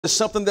It's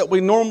something that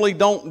we normally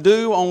don't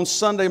do on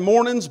Sunday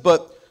mornings,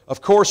 but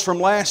of course from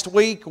last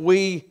week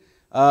we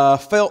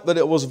felt that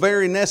it was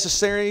very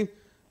necessary,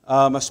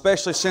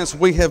 especially since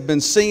we have been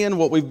seeing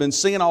what we've been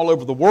seeing all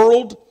over the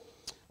world.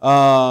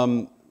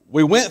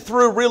 We went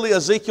through really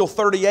Ezekiel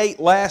 38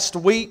 last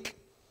week,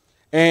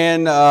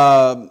 and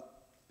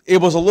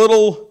it was a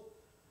little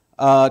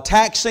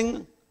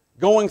taxing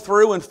going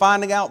through and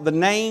finding out the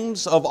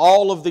names of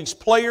all of these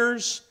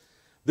players.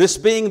 This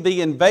being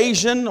the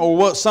invasion, or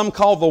what some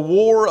call the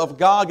war of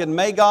Gog and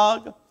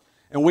Magog.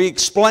 And we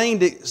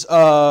explained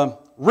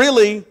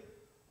really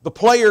the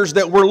players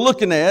that we're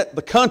looking at,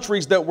 the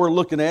countries that we're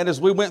looking at, as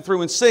we went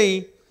through and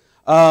see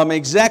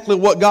exactly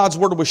what God's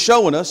Word was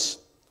showing us.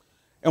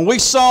 And we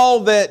saw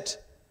that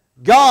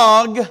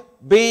Gog,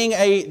 being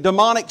a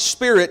demonic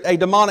spirit, a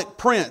demonic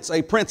prince,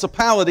 a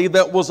principality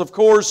that was, of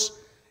course,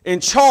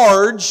 in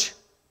charge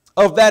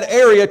of that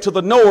area to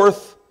the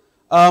north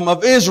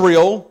of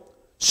Israel,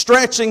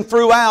 stretching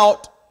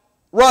throughout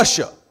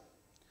Russia.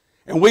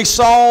 And we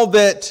saw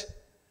that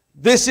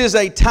this is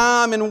a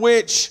time in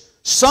which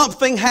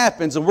something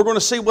happens, and we're going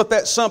to see what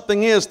that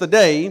something is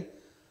today,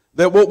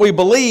 that what we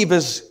believe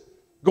is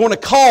going to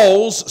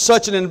cause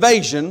such an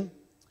invasion.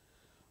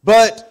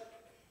 But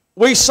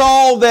we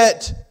saw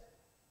that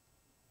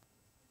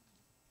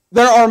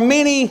there are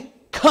many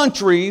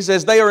countries,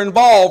 as they are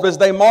involved, as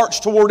they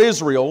march toward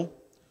Israel,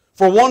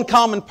 for one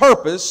common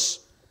purpose.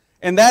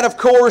 And that, of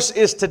course,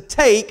 is to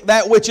take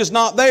that which is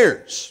not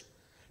theirs.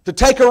 To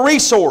take a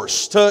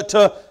resource,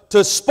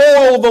 to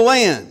spoil the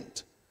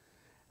land,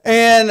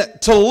 and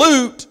to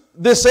loot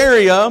this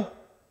area.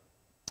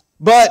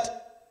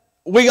 But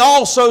we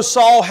also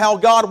saw how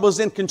God was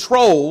in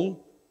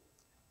control,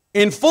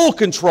 in full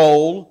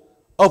control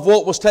of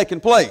what was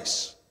taking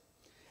place.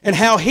 And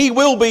how He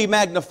will be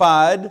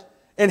magnified,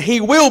 and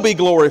He will be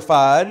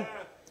glorified,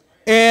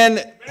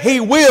 and He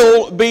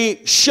will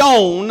be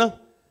shown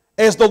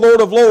as the Lord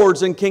of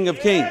Lords and King of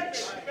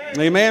Kings.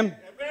 Amen.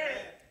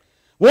 I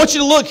want you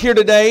to look here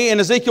today in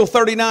Ezekiel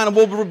 39, and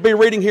we'll be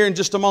reading here in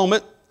just a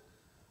moment.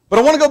 But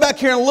I want to go back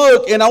here and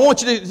look, and I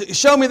want you to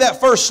show me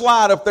that first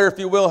slide up there, if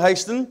you will,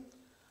 Haston.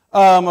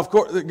 Of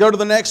course, go to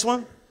the next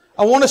one.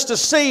 I want us to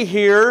see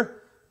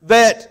here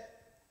that,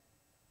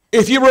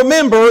 if you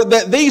remember,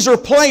 that these are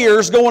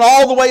players going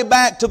all the way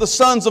back to the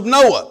sons of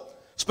Noah,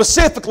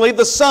 specifically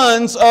the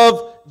sons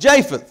of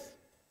Japheth.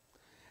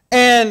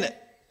 And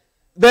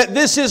that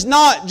this is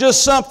not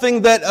just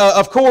something that,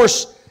 of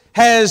course,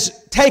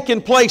 has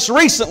taken place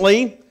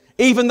recently,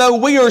 even though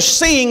we are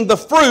seeing the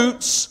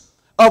fruits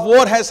of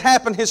what has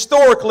happened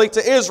historically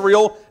to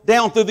Israel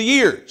down through the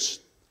years.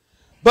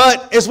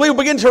 But as we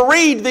begin to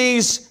read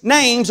these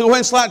names, and go ahead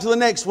and slide to the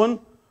next one,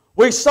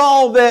 we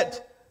saw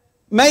that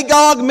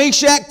Magog,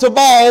 Meshach,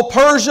 Tubal,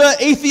 Persia,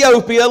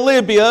 Ethiopia,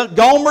 Libya,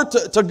 Gomer,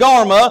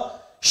 Togarmah,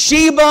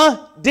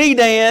 Sheba,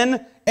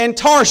 Dedan, and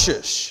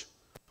Tarshish.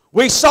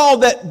 We saw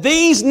that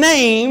these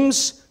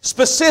names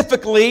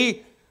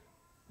specifically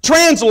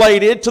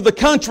translated to the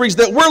countries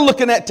that we're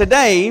looking at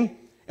today,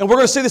 and we're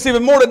going to see this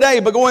even more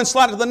today, but go ahead and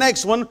slide to the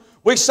next one.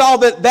 We saw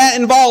that that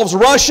involves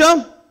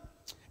Russia,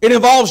 it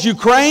involves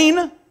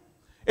Ukraine,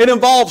 it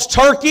involves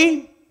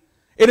Turkey,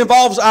 it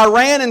involves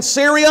Iran and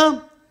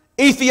Syria,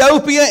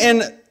 Ethiopia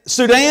and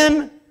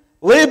Sudan,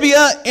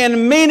 Libya,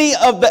 and many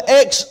of the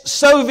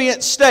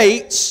ex-Soviet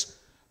states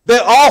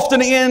that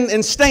often end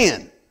and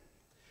stand.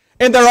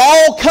 And they're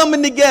all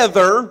coming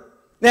together.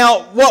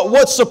 Now,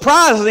 what's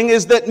surprising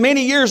is that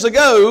many years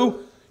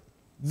ago,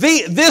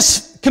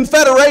 this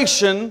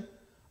confederation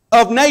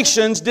of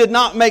nations did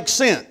not make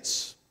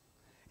sense.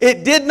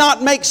 It did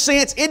not make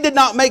sense. It did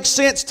not make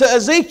sense to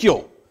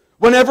Ezekiel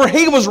whenever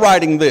he was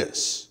writing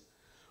this.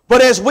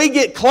 But as we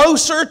get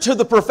closer to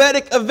the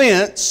prophetic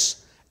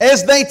events,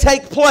 as they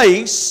take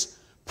place,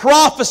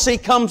 prophecy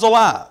comes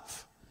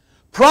alive.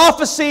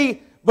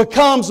 Prophecy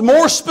becomes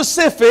more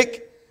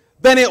specific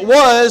than it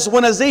was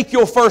when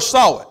Ezekiel first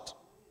saw it.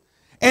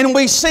 And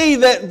we see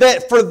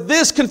that for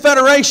this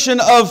confederation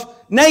of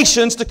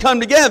nations to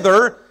come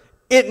together,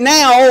 it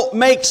now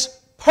makes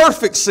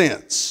perfect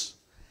sense.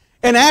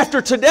 And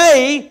after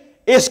today,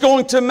 it's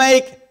going to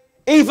make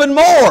even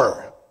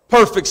more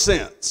perfect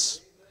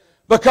sense.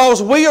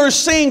 Because we are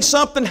seeing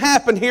something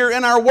happen here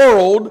in our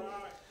world,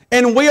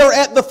 and we are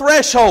at the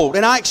threshold.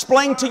 And I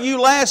explained to you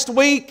last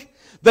week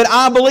that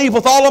I believe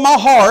with all of my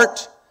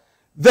heart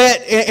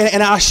that,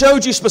 and I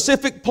showed you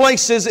specific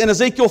places in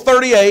Ezekiel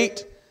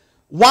 38,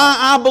 why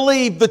I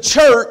believe the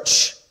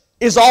church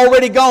is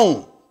already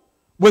gone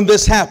when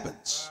this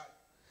happens.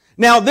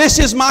 Now, this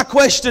is my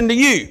question to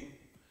you.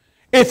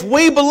 If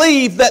we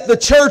believe that the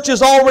church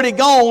is already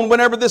gone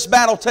whenever this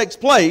battle takes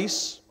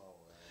place,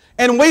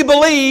 and we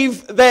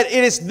believe that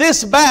it is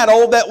this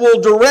battle that will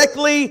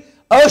directly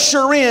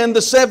usher in the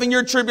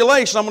 7-year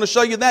tribulation, I'm going to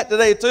show you that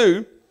today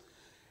too.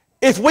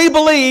 If we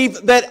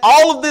believe that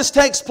all of this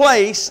takes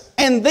place,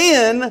 and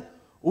then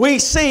we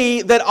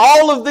see that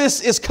all of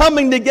this is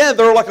coming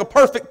together like a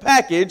perfect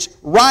package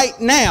right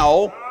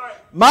now,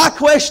 my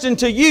question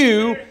to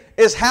you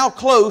is, how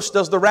close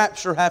does the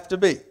rapture have to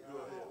be?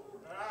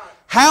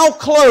 how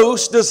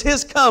close does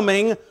His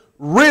coming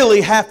really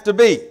have to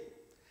be?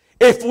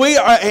 If we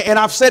are, and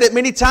I've said it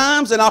many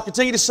times and I'll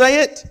continue to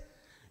say it,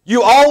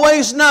 you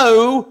always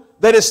know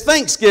that it's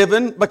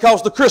Thanksgiving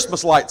because the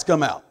Christmas lights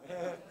come out.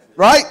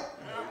 Right?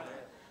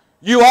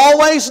 You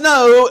always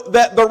know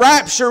that the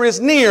rapture is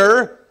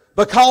near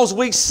because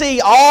we see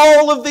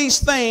all of these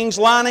things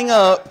lining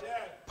up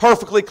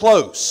perfectly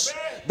close.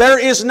 There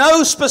is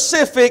no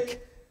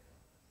specific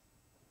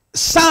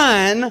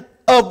sign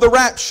of the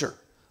rapture.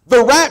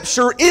 The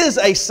rapture is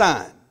a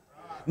sign.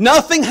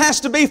 Nothing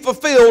has to be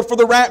fulfilled for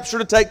the rapture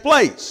to take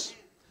place.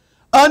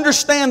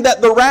 Understand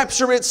that the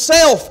rapture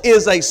itself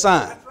is a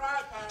sign.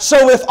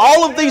 So if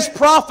all of these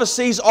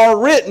prophecies are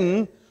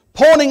written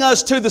pointing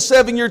us to the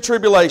 7-year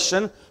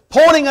tribulation,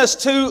 pointing us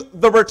to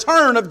the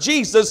return of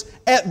Jesus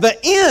at the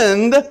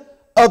end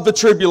of the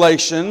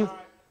tribulation,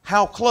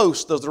 how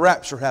close does the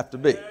rapture have to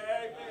be?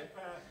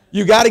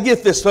 You got to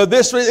get this. So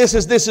this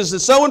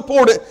is so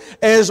important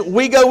as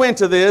we go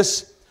into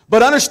this.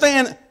 But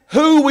understand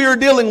who we are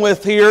dealing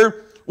with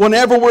here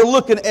whenever we're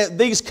looking at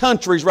these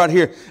countries right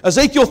here.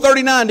 Ezekiel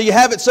 39, do you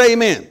have it? Say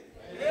amen.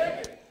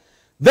 Amen.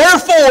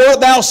 Therefore,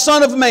 thou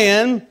son of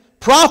man,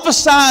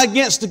 prophesy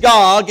against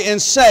Gog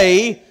and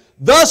say,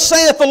 Thus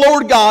saith the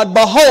Lord God,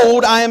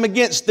 Behold, I am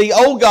against thee,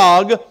 O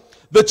Gog,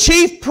 the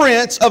chief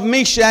prince of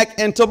Meshach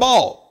and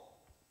Tubal.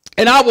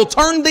 And I will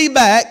turn thee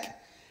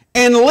back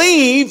and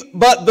leave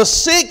but the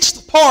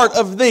 6th part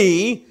of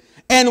thee,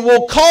 and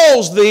will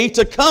cause thee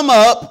to come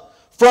up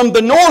from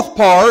the north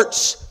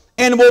parts,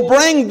 and will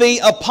bring thee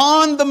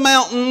upon the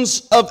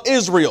mountains of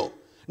Israel.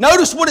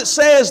 Notice what it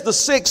says, the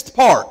 6th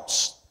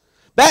parts.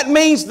 That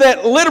means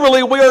that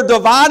literally we are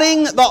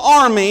dividing the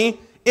army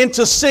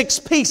into 6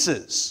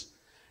 pieces.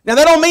 Now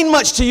that don't mean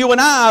much to you and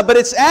I, but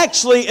it's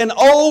actually an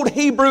old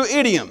Hebrew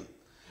idiom.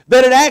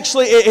 That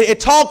it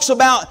talks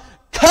about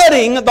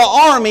cutting the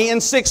army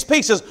in 6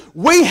 pieces.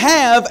 We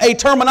have a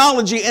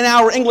terminology in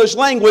our English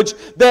language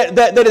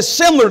that is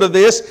similar to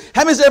this.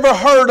 Have you ever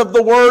heard of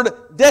the word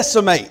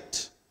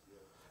decimate?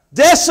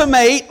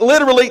 Decimate,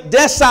 literally,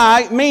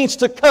 deci, means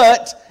to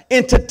cut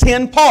into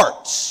 10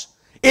 parts.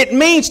 It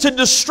means to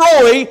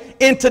destroy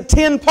into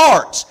 10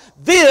 parts.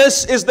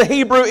 This is the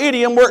Hebrew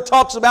idiom where it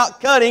talks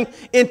about cutting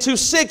into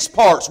 6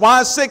 parts.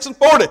 Why is 6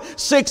 important?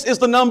 6 is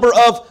the number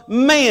of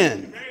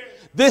man.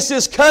 This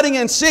is cutting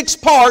in 6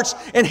 parts,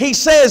 and he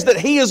says that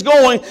he is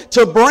going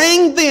to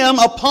bring them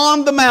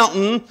upon the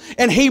mountain,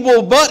 and he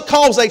will but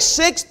cause a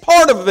 6th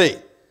part of thee.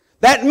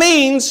 That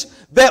means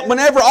that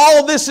whenever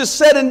all this is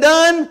said and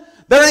done,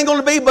 there ain't going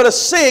to be but a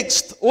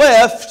 6th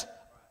left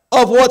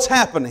of what's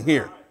happening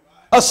here.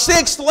 A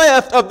 6th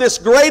left of this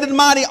great and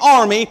mighty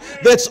army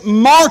that's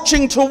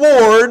marching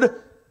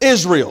toward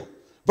Israel.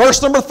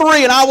 Verse number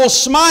 3, And I will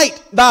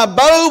smite thy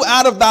bow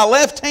out of thy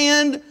left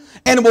hand,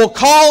 and will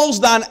cause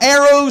thine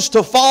arrows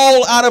to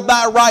fall out of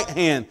thy right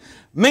hand.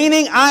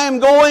 Meaning, I am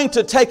going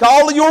to take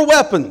all of your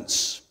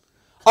weapons,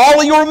 all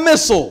of your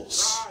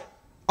missiles,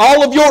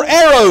 all of your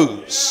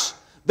arrows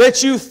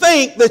that you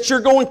think that you're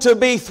going to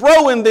be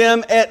throwing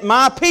them at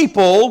my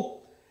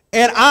people,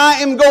 and I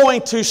am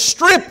going to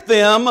strip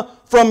them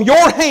from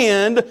your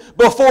hand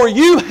before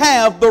you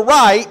have the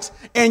right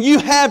and you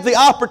have the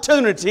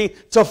opportunity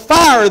to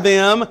fire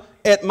them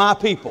at my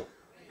people.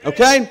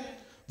 Okay?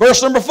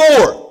 Verse number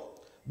 4.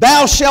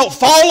 Thou shalt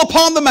fall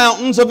upon the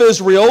mountains of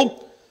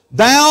Israel,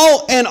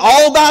 thou and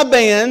all thy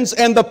bands,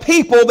 and the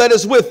people that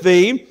is with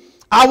thee.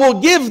 I will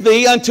give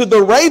thee unto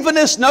the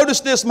ravenous, notice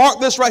this, mark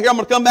this right here, I'm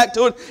going to come back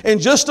to it in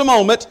just a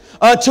moment,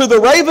 to the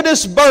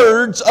ravenous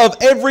birds of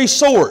every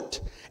sort,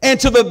 and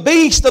to the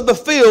beast of the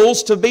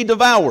fields to be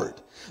devoured.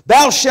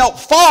 Thou shalt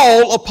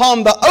fall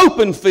upon the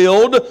open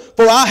field,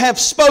 for I have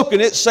spoken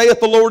it, saith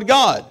the Lord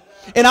God.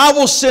 And I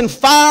will send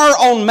fire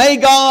on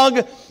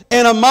Magog,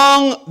 and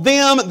among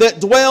them that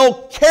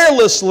dwell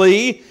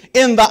carelessly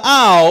in the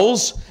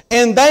isles,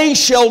 and they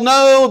shall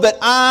know that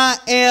I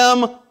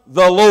am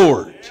the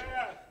Lord.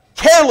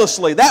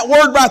 Carelessly, that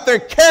word right there,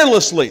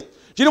 carelessly.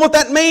 Do you know what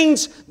that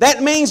means?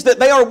 That means that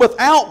they are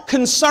without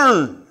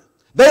concern.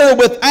 They are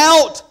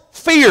without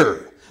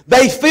fear.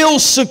 They feel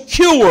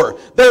secure.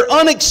 They're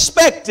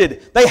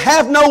unexpected. They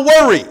have no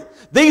worry.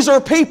 These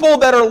are people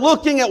that are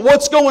looking at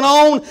what's going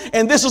on,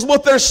 and this is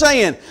what they're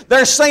saying.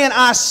 They're saying,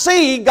 I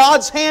see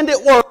God's hand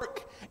at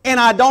work, and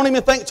I don't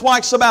even think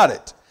twice about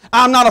it.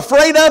 I'm not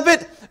afraid of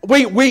it.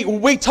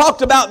 We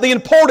talked about the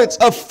importance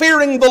of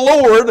fearing the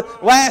Lord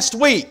last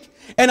week.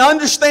 And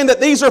understand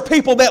that these are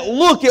people that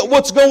look at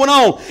what's going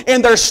on,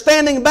 and they're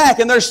standing back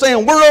and they're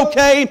saying, we're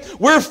okay,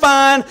 we're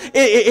fine,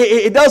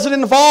 it doesn't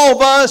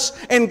involve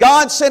us. And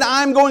God said,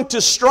 I'm going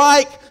to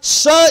strike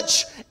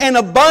such an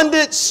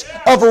abundance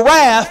of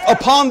wrath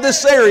upon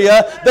this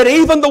area that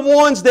even the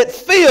ones that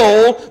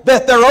feel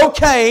that they're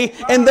okay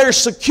and they're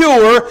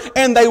secure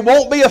and they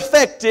won't be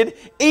affected,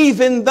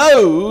 even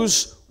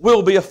those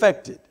will be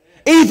affected.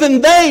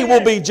 Even they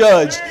will be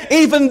judged.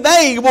 Even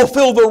they will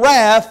feel the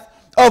wrath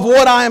of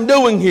what I am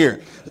doing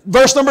here.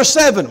 Verse number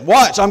 7.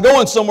 Watch, I'm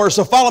going somewhere,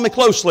 so follow me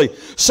closely.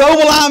 So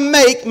will I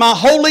make my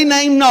holy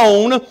name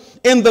known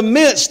in the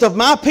midst of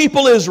my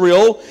people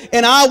Israel,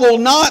 and I will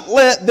not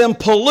let them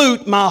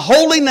pollute my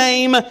holy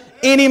name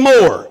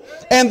anymore.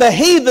 And the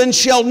heathen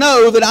shall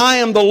know that I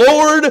am the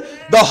Lord,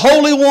 the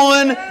Holy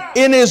One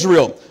in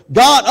Israel.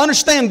 God,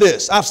 understand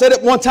this. I've said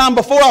it one time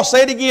before, I'll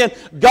say it again.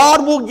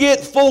 God will get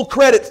full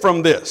credit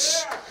from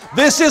this.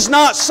 This is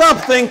not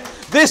something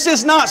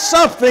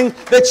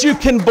that you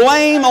can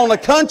blame on a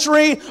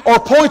country or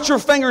point your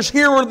fingers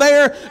here or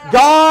there.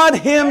 God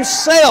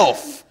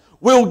Himself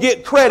will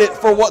get credit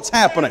for what's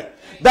happening.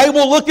 They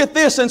will look at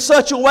this in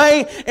such a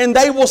way and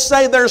they will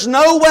say there's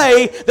no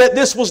way that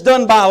this was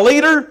done by a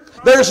leader.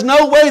 There's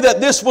no way that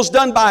this was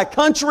done by a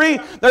country.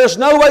 There's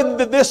no way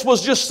that this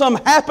was just some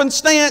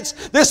happenstance.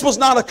 This was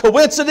not a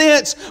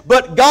coincidence.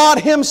 But God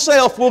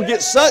Himself will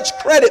get such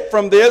credit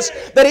from this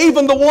that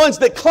even the ones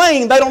that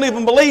claim they don't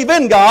even believe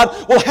in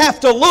God will have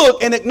to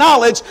look and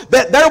acknowledge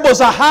that there was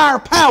a higher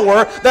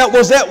power that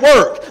was at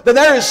work. That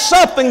there is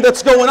something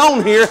that's going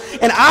on here.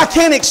 And I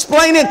can't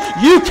explain it.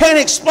 You can't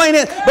explain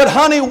it. But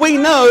honey, we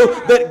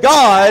know that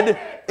God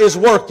is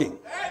working.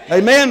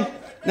 Amen?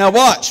 Now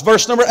watch,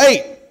 verse number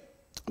 8.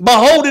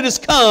 Behold, it is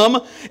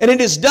come, and it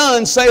is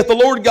done, saith the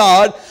Lord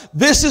God.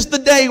 This is the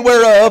day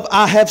whereof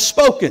I have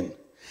spoken.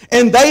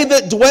 And they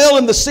that dwell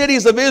in the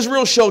cities of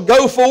Israel shall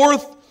go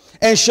forth,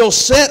 and shall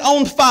set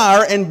on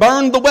fire and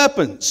burn the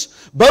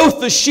weapons. Both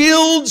the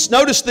shields,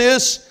 notice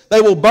this, they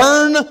will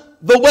burn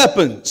the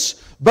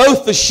weapons.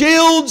 Both the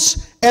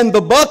shields and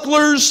the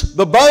bucklers,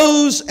 the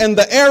bows and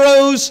the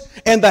arrows,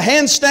 and the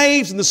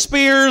handstaves and the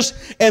spears,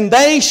 and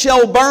they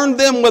shall burn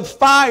them with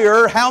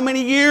fire. How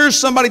many years?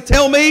 Somebody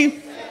tell me.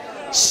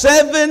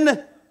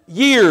 7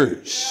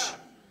 years.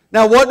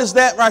 Now what does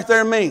that right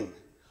there mean?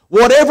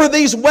 Whatever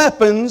these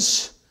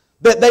weapons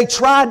that they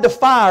tried to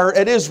fire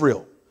at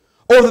Israel,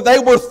 or that they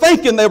were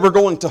thinking they were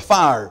going to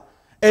fire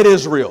at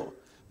Israel,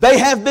 they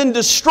have been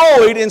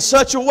destroyed in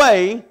such a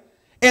way,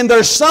 and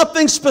there's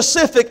something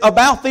specific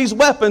about these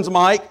weapons,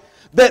 Mike,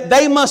 that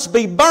they must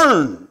be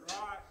burned.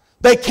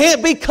 They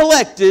can't be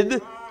collected,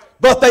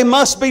 but they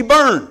must be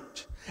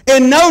burned.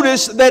 And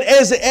notice that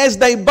as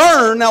they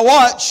burn, now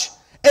watch,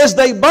 as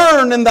they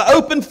burn in the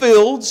open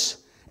fields,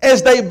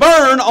 as they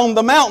burn on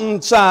the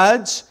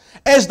mountainsides,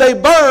 as they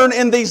burn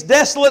in these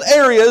desolate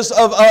areas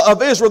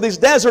of Israel, these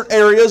desert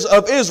areas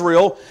of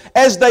Israel,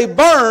 as they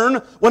burn,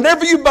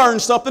 whenever you burn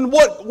something,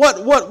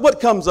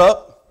 what comes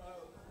up?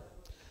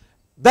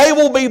 They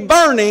will be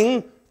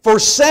burning for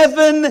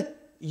 7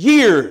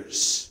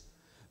 years.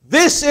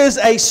 This is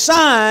a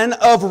sign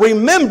of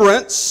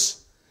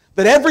remembrance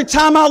that every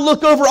time I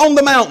look over on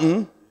the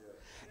mountain,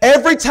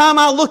 every time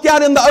I look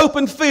out in the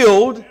open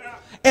field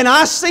and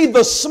I see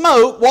the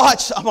smoke,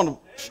 watch,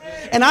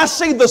 and I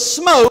see the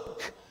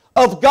smoke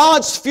of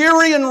God's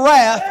fury and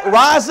wrath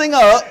rising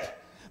up,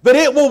 that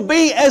it will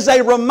be as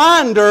a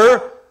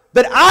reminder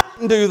that I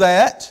didn't do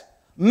that,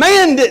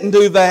 man didn't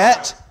do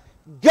that,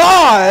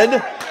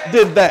 God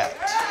did that.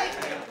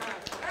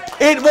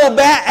 It will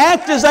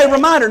act as a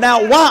reminder.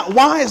 Now,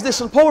 why is this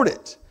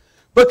important?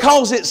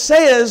 Because it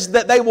says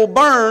that they will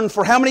burn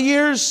for how many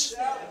years?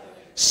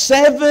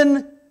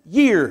 7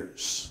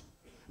 years.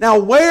 Now,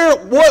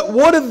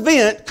 what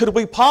event could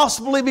we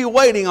possibly be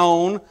waiting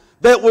on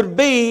that would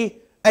be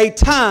a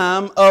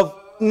time of,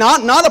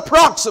 not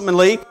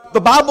approximately,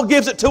 the Bible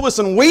gives it to us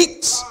in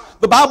weeks,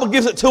 the Bible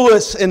gives it to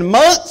us in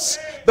months,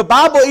 the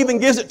Bible even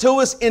gives it to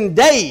us in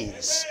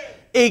days.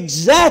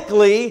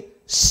 Exactly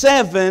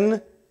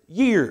 7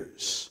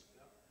 years.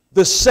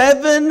 The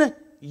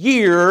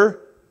 7-year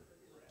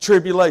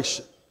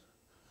tribulation.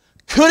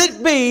 Could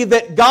it be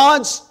that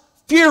God's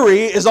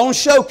fury is on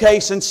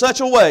showcase in such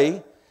a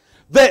way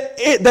that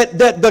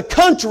the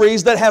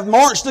countries that have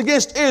marched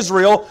against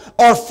Israel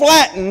are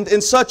flattened in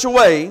such a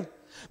way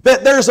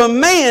that there's a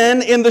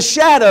man in the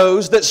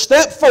shadows that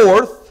stepped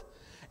forth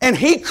and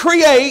he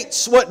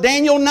creates what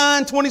Daniel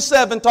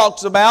 9:27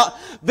 talks about,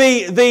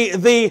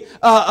 the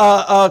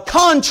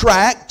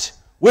contract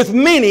with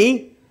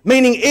many,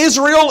 meaning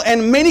Israel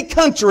and many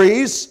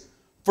countries,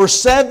 for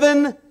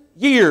 7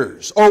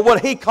 years, or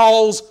what he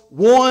calls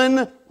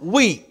 1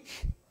 week.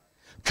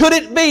 Could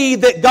it be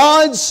that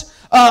God's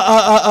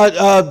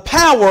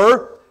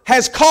power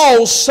has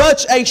caused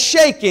such a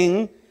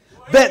shaking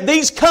that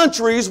these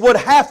countries would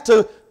have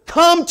to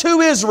come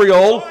to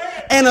Israel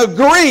and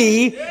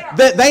agree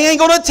that they ain't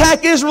going to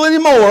attack Israel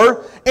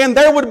anymore, and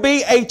there would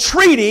be a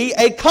treaty,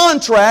 a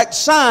contract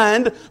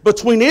signed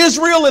between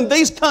Israel and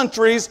these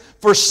countries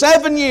for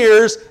 7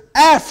 years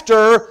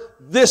after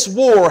this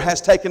war has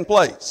taken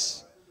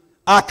place?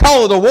 I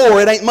call it a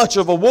war. It ain't much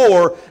of a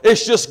war.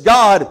 It's just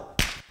God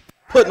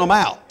putting them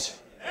out.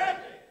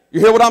 You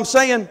hear what I'm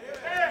saying?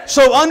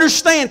 So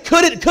understand,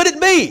 could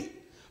it be?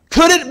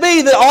 Could it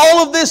be that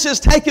all of this has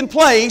taken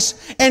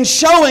place and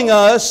showing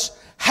us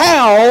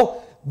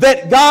how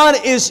that God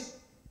is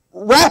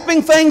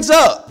wrapping things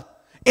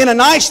up in a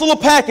nice little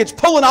package,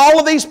 pulling all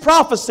of these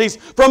prophecies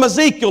from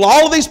Ezekiel,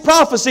 all of these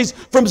prophecies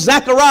from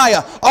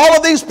Zechariah, all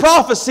of these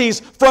prophecies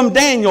from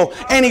Daniel,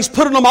 and He's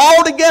putting them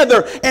all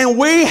together, and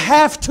we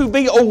have to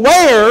be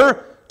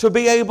aware to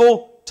be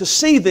able to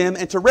see them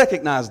and to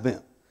recognize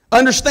them.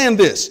 Understand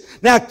this.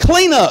 Now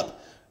clean up.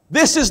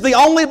 This is the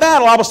only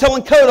battle, I was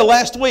telling Coda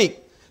last week,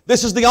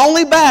 this is the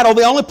only battle,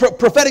 the only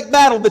prophetic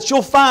battle that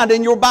you'll find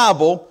in your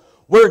Bible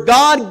where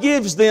God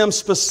gives them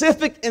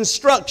specific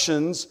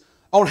instructions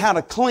on how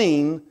to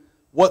clean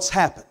what's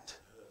happened.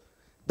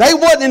 They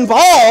wasn't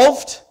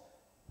involved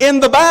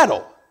in the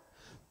battle.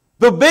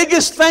 The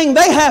biggest thing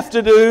they have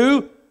to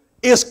do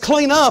is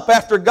clean up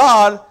after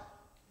God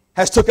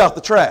has took out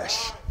the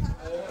trash.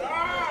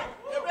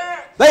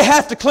 They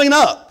have to clean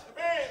up.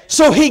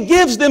 So He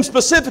gives them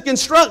specific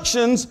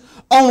instructions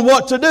on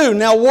what to do.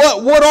 Now,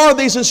 what are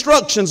these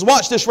instructions?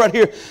 Watch this right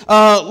here.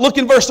 Look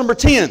in verse number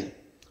 10.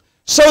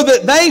 So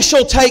that they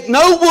shall take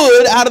no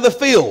wood out of the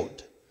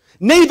field,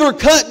 neither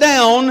cut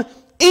down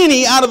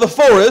any out of the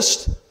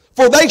forest,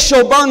 for they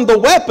shall burn the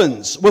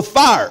weapons with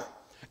fire,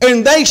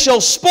 and they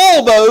shall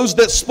spoil those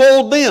that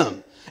spoiled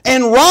them,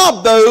 and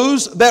rob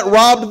those that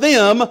robbed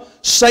them,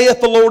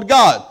 saith the Lord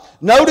God.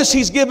 Notice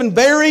He's given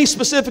very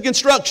specific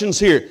instructions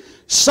here.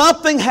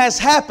 Something has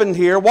happened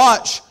here,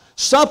 watch,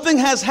 something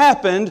has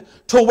happened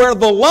to where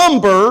the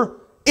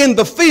lumber in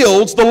the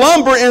fields, the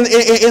lumber in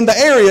the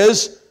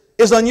areas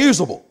is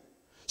unusable.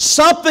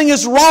 Something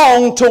is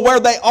wrong to where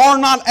they are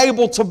not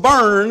able to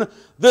burn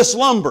this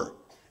lumber.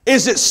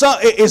 Is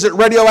it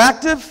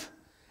radioactive?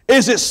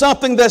 Is it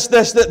something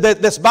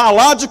that's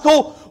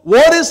biological?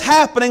 What is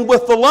happening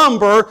with the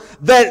lumber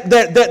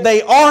that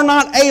they are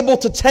not able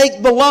to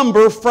take the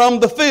lumber from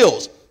the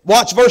fields?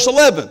 Watch verse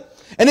 11.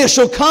 And it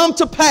shall come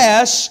to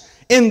pass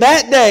in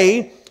that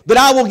day that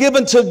I will give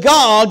unto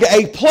Gog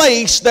a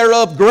place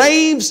thereof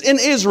graves in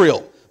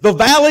Israel, the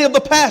valley of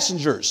the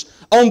passengers,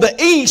 on the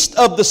east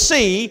of the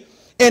sea,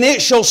 and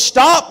it shall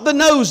stop the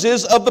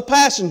noses of the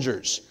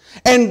passengers.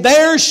 And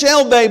there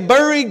shall they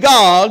bury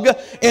Gog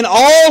in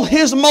all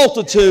his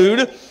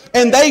multitude,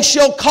 and they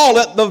shall call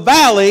it the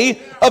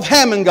valley of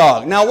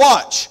Hamon-Gog. Now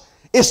watch.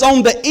 It's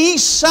on the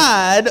east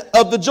side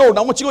of the Jordan.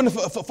 I want you to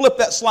flip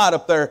that slide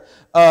up there.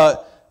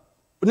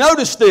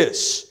 Notice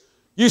this.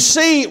 You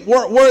see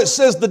where it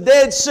says the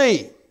Dead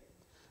Sea.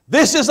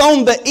 This is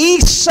on the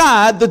east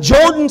side, the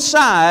Jordan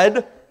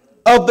side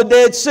of the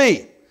Dead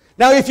Sea.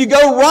 Now if you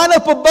go right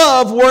up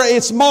above where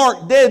it's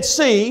marked Dead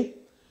Sea,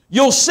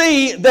 you'll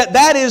see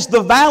that is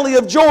the Valley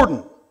of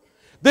Jordan.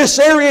 This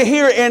area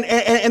here,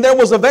 and there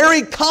was a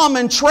very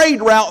common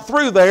trade route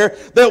through there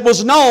that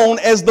was known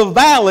as the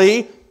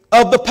Valley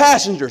of the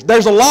Passengers.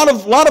 There's a lot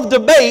of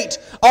debate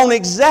on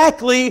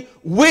exactly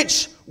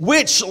which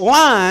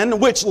lane,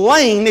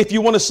 if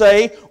you want to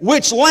say,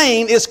 which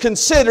lane is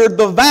considered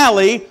the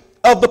Valley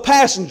of the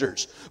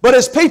Passengers. But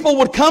as people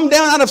would come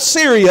down out of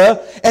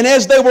Syria, and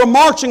as they were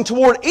marching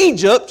toward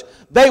Egypt,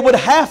 they would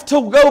have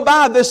to go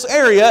by this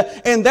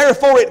area, and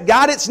therefore it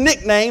got its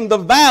nickname, the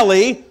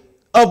Valley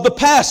of the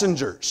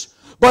Passengers.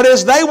 But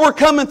as they were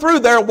coming through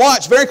there,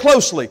 watch very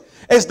closely,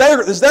 as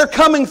they're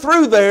coming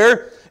through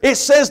there, it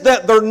says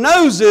that their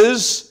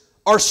noses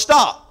are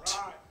stopped.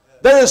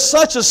 There is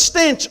such a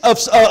stench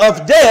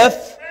of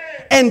death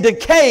and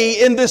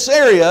decay in this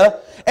area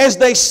as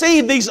they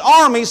see these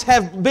armies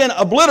have been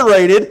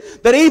obliterated,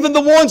 that even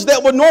the ones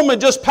that would normally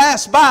just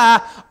pass by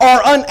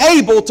are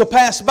unable to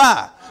pass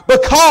by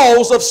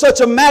because of such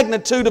a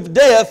magnitude of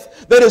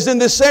death that is in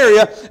this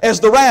area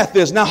as the wrath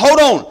is. Now hold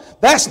on.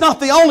 That's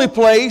not the only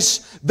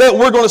place that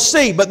we're going to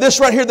see, but this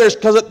right here, there's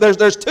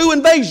two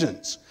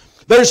invasions.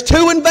 There's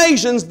two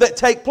invasions that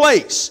take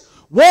place.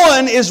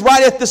 One is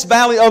right at this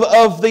valley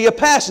of the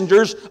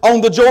passengers on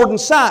the Jordan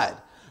side.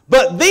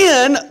 But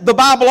then the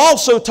Bible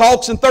also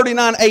talks in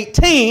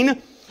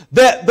 39:18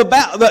 that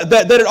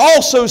it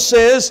also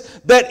says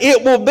that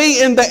it will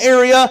be in the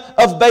area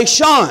of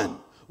Bashan.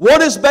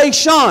 What is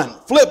Bashan?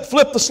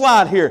 Flip the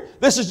slide here.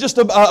 This is just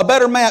a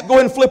better map. Go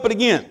ahead and flip it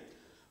again.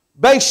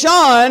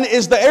 Bashan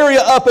is the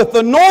area up at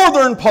the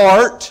northern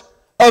part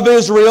of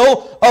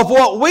Israel of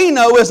what we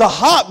know as a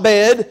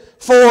hotbed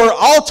for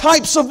all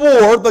types of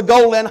war, the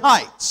Golan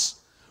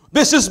Heights.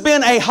 This has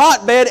been a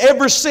hotbed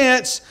ever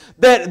since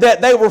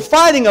that they were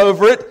fighting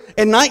over it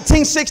in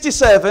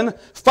 1967,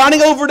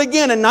 fighting over it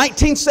again in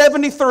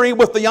 1973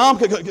 with the Yom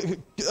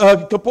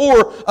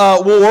Kippur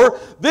War.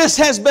 This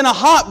has been a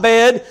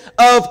hotbed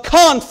of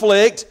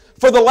conflict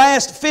for the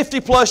last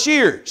 50 plus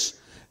years.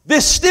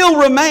 This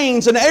still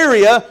remains an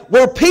area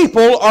where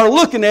people are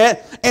looking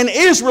at, and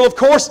Israel, of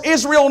course,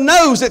 Israel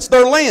knows it's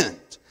their land.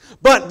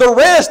 But the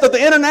rest of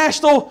the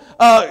international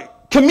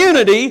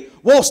community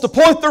wants to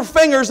point their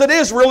fingers at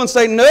Israel and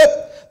say,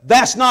 nope,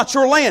 that's not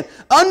your land.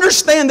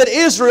 Understand that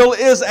Israel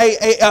is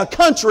a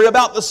country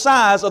about the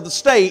size of the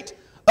state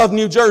of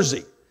New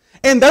Jersey.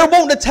 And they're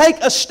wanting to take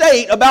a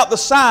state about the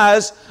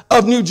size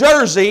of New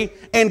Jersey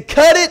and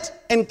cut it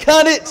and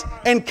cut it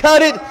and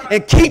cut it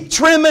and keep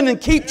trimming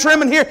and keep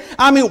trimming here.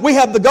 I mean, we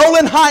have the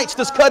Golan Heights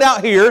that's cut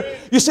out here.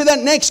 You see that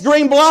next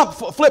green block?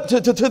 Flip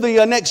to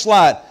the next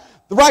slide.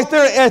 Right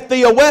there at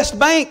the West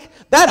Bank,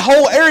 that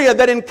whole area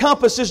that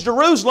encompasses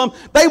Jerusalem,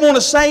 they want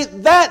to say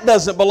that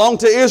doesn't belong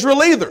to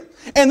Israel either.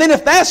 And then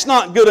if that's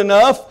not good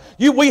enough,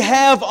 We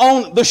have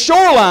on the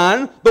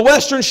shoreline, the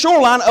western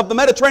shoreline of the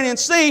Mediterranean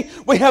Sea,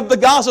 we have the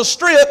Gaza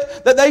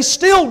Strip that they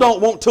still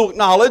don't want to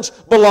acknowledge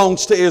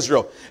belongs to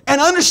Israel.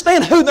 And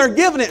understand who they're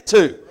giving it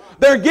to.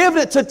 They're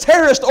giving it to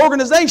terrorist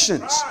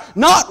organizations,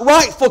 not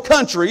rightful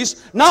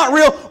countries, not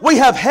real. We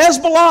have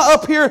Hezbollah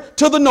up here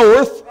to the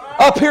north,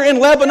 up here in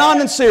Lebanon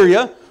and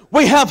Syria.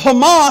 We have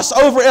Hamas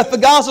over at the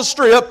Gaza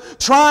Strip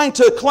trying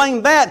to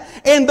claim that,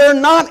 and they're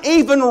not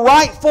even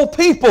rightful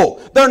people.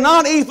 They're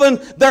not even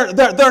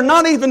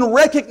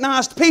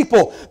recognized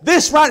people.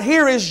 This right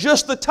here is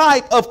just the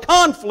type of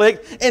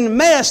conflict and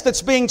mess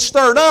that's being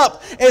stirred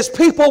up as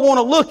people want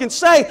to look and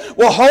say,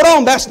 well, hold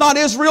on, that's not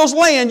Israel's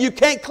land. You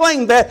can't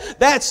claim that.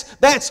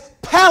 That's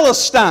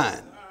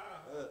Palestine.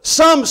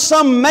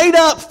 Some made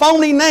up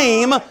phony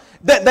name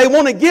that they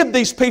want to give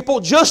these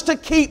people just to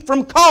keep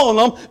from calling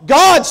them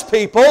God's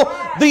people,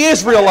 the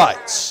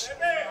Israelites.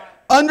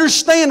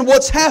 Understand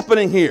what's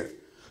happening here.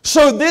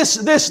 So this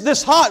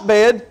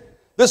hotbed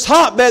that's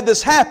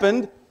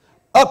happened,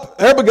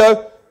 here we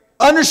go.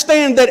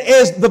 Understand that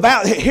as the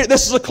valley, here,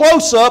 this is a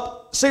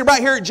close-up. See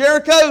right here at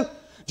Jericho?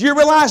 Do you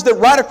realize that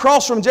right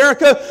across from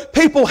Jericho,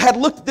 people had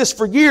looked at this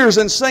for years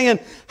and saying,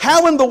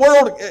 how in the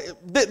world,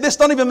 this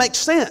don't even make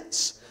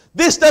sense.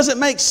 This doesn't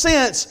make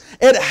sense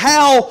at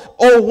how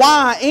or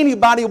why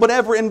anybody would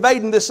ever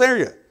invade in this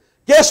area.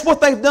 Guess what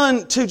they've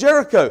done to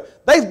Jericho?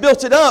 They've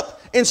built it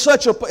up in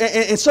such a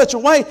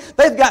way.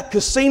 They've got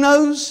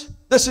casinos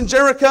that's in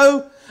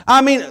Jericho.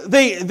 I mean,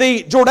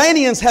 the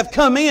Jordanians have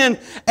come in,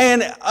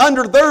 and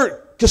under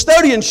their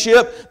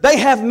custodianship, they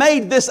have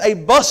made this a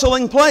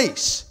bustling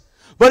place.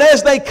 But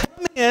as they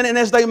come in and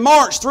as they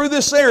march through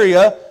this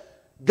area,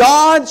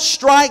 God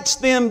strikes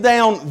them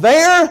down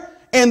there.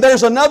 And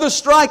there's another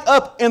strike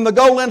up in the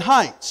Golan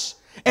Heights.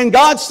 And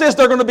God says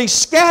they're going to be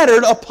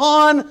scattered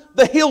upon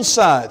the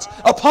hillsides,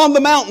 upon the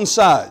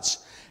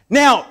mountainsides.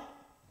 Now,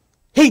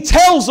 He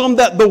tells them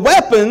that the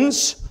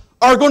weapons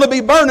are going to be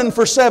burning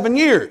for 7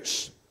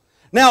 years.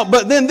 Now,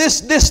 but then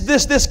this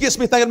gets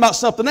me thinking about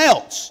something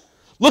else.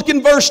 Look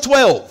in verse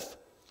 12.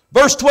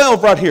 Verse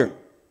 12 right here.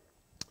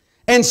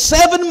 And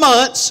 7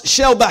 months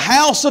shall the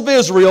house of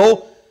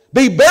Israel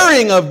be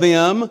burying of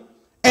them,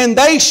 and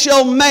they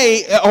shall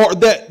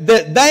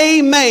that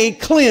they may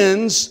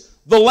cleanse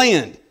the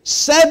land.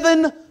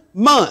 7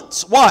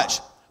 months. Watch.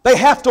 They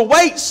have to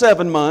wait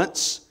 7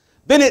 months.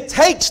 Then it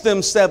takes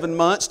them 7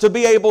 months to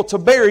be able to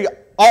bury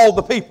all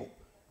the people.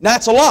 Now,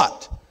 that's a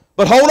lot.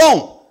 But hold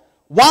on.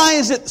 Why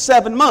is it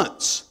 7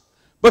 months?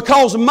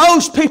 Because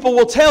most people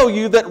will tell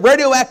you that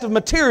radioactive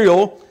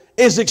material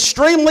is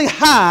extremely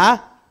high.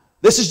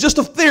 This is just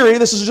a theory.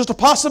 This is just a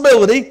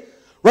possibility.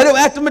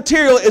 Radioactive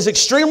material is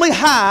extremely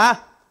high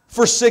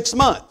for 6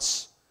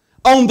 months.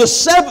 On the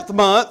 7th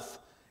month,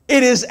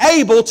 it is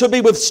able to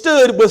be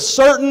withstood with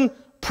certain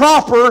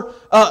proper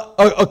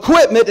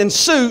equipment and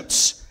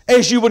suits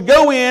as you would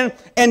go in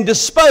and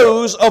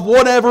dispose of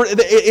whatever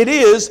it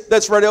is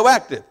that's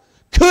radioactive.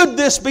 Could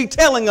this be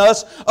telling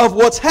us of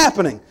what's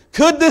happening?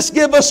 Could this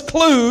give us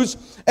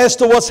clues as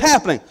to what's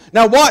happening?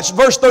 Now watch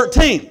verse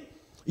 13.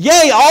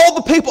 Yea, all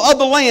the people of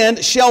the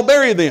land shall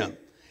bury them.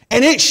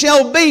 And it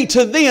shall be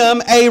to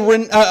them a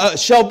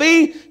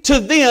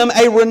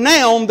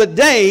renown the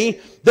day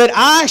that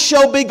I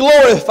shall be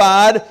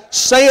glorified,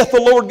 saith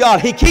the Lord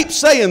God. He keeps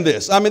saying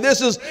this. I mean,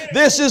 this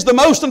is the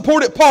most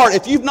important part.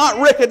 If you've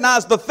not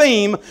recognized the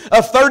theme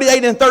of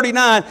 38 and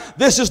 39,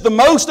 this is the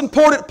most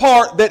important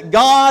part, that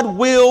God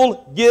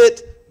will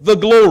get the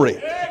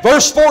glory.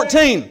 Verse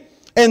 14,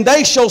 and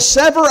they shall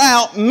sever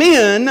out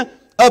men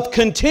of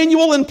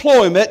continual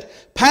employment,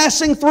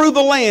 passing through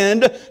the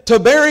land to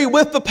bury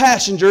with the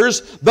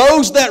passengers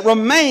those that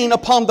remain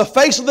upon the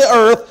face of the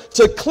earth,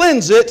 to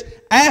cleanse it.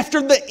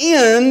 After the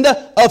end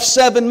of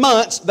 7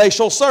 months they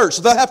shall search.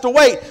 So they'll have to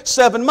wait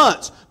 7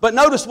 months. But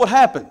notice what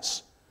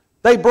happens.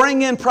 They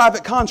bring in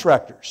private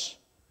contractors.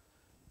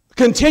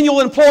 Continual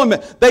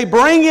employment. They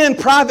bring in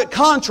private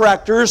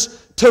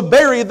contractors to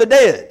bury the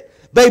dead.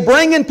 They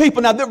bring in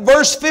people. Now,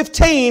 verse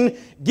 15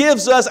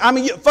 gives us, I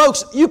mean,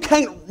 folks, you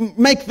can't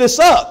make this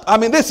up. I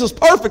mean, this is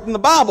perfect in the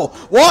Bible.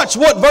 Watch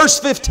what verse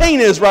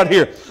 15 is right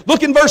here.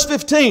 Look in verse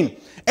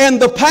 15.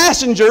 And the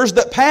passengers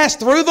that pass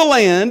through the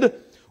land,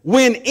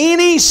 when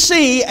any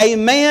see a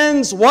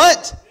man's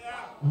what?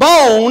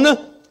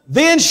 Bone,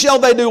 then shall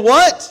they do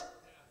what?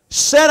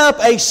 Set up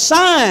a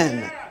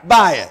sign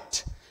by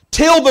it,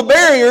 till the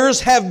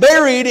buriers have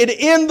buried it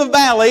in the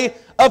valley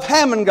of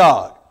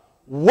Magog.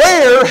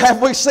 Where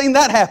have we seen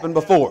that happen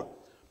before?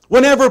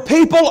 Whenever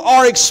people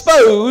are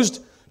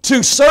exposed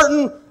to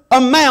certain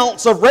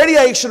amounts of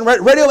radiation,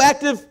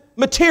 radioactive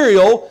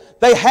material,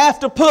 they have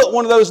to put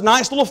one of those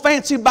nice little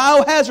fancy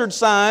biohazard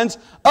signs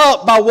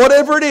up by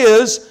whatever it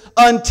is,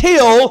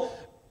 until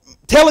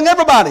telling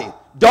everybody,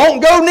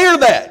 don't go near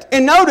that.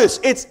 And notice,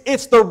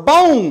 it's their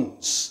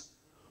bones.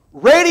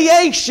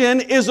 Radiation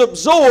is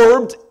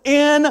absorbed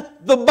in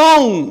the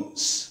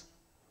bones.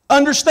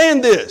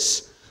 Understand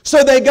this.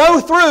 So they go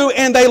through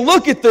and they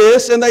look at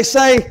this and they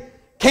say,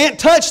 can't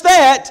touch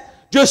that.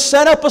 Just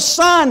set up a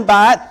sign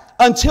by it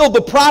until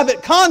the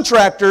private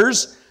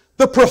contractors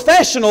The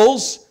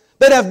professionals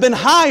that have been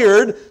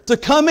hired to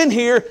come in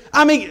here,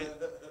 I mean,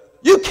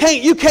 you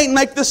can't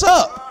make this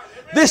up.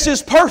 This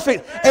is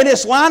perfect, and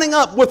it's lining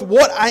up with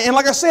and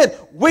like I said,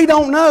 we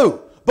don't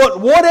know. But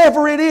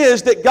whatever it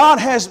is that God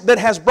has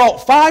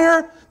brought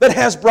fire, that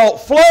has brought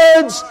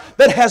floods,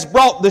 that has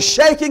brought the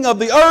shaking of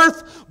the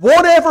earth,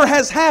 whatever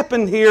has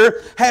happened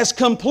here has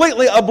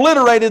completely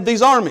obliterated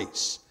these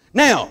armies.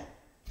 Now,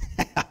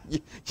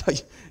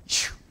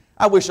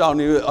 I wish y'all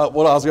knew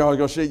what I was going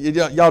to say.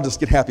 Y'all just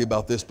get happy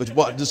about this,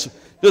 but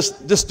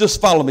just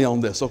follow me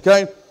on this,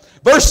 okay?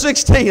 Verse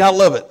 16, I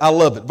love it. I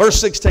love it. Verse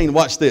 16,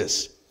 watch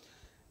this.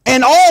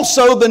 And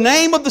also the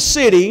name of the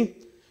city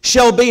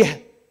shall be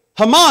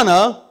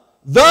Hamanah,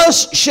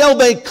 thus shall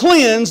they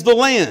cleanse the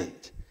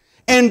land.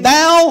 And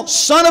thou,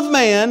 son of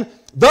man,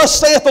 thus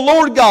saith the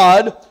Lord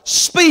God,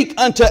 speak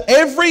unto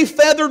every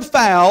feathered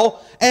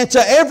fowl and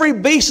to every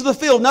beast of the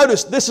field.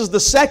 Notice, this is the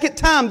second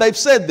time they've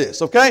said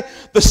this, okay?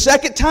 The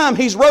second time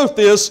he's wrote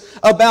this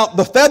about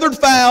the feathered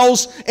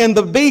fowls and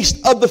the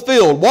beast of the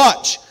field.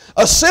 Watch.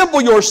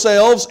 Assemble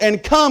yourselves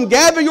and come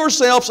gather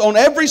yourselves on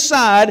every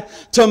side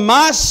to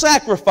my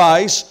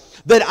sacrifice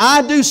that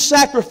I do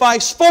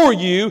sacrifice for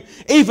you,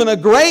 even a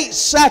great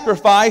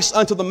sacrifice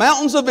unto the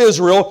mountains of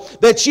Israel,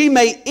 that ye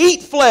may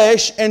eat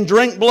flesh and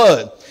drink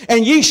blood.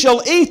 And ye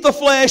shall eat the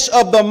flesh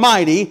of the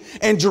mighty,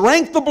 and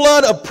drink the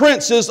blood of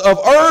princes of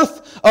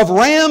earth, of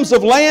rams,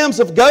 of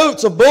lambs, of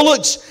goats, of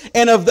bullocks,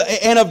 and of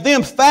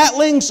them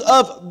fatlings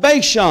of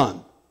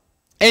Bashan.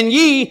 And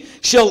ye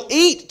shall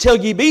eat till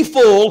ye be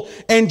full,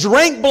 and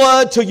drink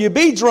blood till ye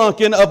be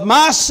drunken of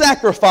my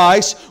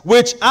sacrifice,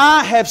 which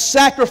I have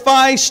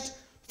sacrificed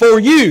for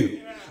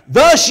you.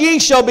 Thus ye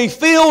shall be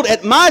filled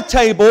at my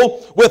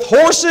table with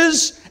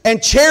horses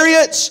and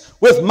chariots,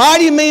 with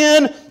mighty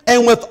men,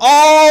 and with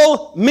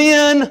all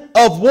men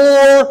of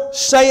war,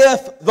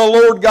 saith the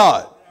Lord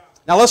God.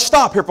 Now let's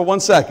stop here for 1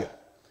 second.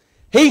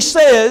 He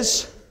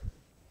says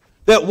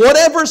that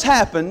whatever's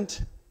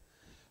happened,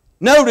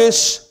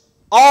 notice,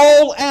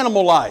 all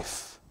animal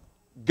life,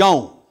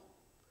 gone.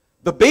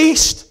 The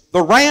beast,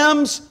 the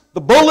rams,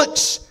 the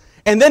bullocks,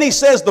 and then he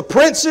says the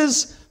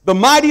princes, the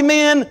mighty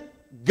men,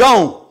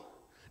 gone.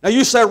 Now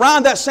you say,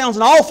 Ryan, that sounds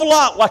an awful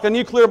lot like a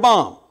nuclear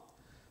bomb.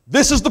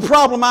 This is the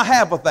problem I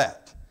have with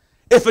that.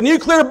 If a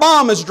nuclear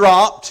bomb is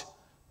dropped,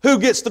 who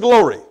gets the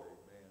glory?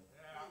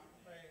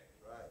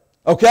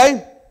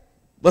 Okay?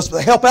 Let's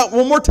help out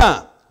one more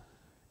time.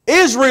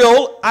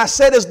 Israel, I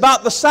said, is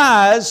about the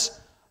size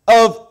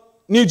of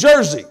New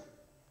Jersey.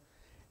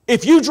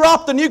 If you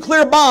dropped a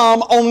nuclear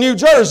bomb on New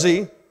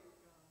Jersey,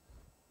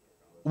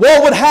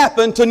 what would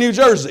happen to New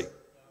Jersey?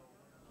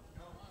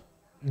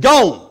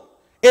 Gone.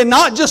 And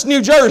not just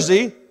New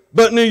Jersey,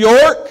 but New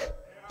York,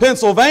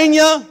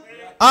 Pennsylvania.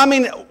 I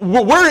mean,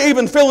 we're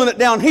even feeling it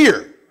down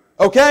here.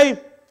 Okay?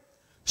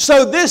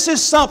 So this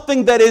is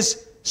something that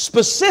is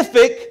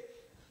specific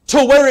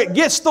to where it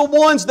gets the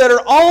ones that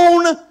are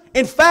on.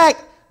 In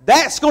fact,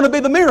 that's going to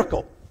be the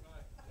miracle.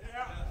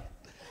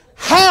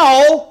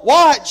 How,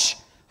 watch,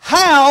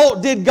 how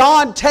did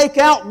God take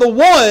out the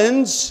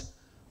ones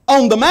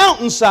on the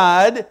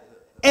mountainside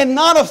and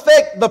not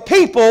affect the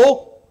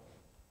people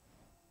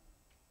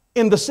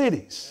in the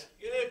cities?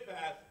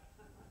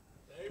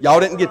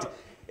 Y'all didn't get to,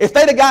 if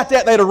they'd have got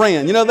that, they'd have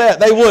ran. You know that?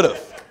 They would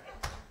have.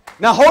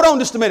 Now hold on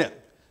just a minute.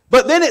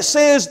 But then it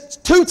says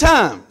 2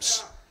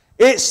 times.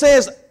 It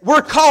says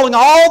we're calling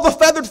all the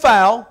feathered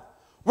fowl,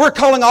 we're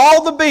calling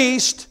all the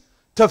beast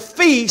to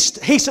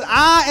feast. He said,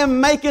 I am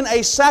making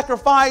a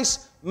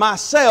sacrifice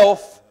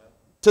myself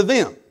to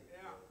them.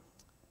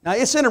 Now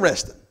it's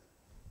interesting.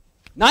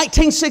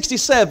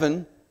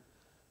 1967,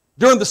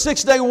 during the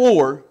 6-Day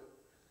War,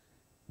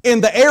 in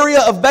the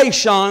area of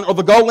Bashan, or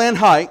the Golan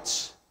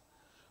Heights,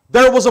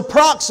 there was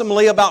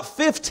approximately about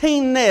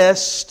 15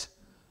 nests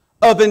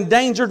of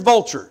endangered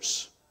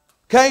vultures.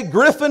 Okay,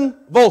 griffin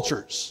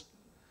vultures.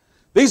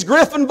 These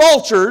griffin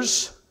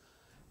vultures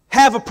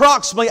have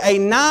approximately a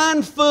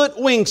 9-foot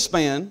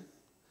wingspan.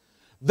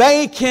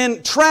 They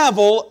can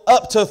travel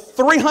up to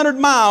 300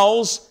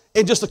 miles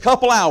in just a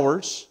couple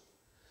hours.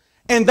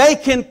 And they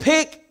can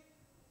pick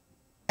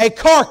a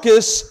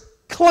carcass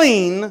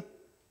clean,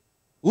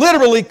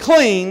 literally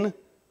clean,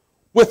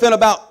 within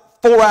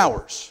about 4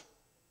 hours.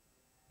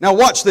 Now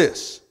watch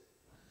this.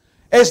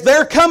 As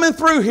they're coming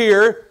through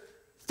here,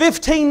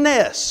 15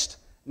 nests,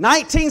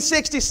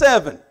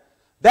 1967.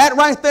 That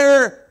right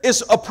there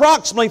is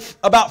approximately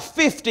about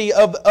 50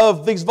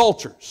 of these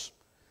vultures.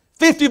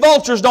 50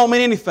 vultures don't mean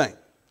anything.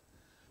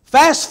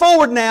 Fast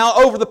forward now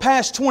over the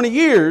past 20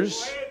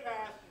 years,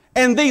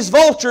 and these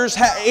vultures,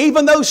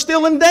 even though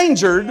still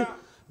endangered,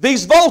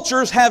 these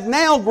vultures have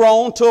now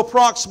grown to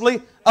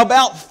approximately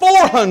about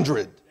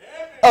 400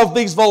 of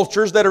these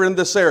vultures that are in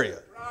this area.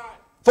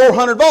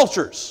 400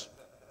 vultures.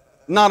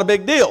 Not a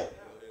big deal.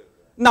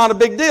 Not a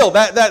big deal.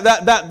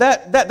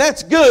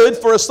 That's good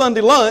for a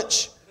Sunday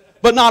lunch,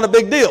 but not a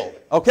big deal.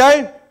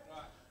 Okay?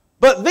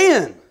 But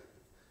then,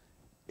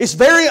 it's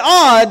very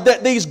odd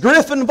that these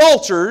griffin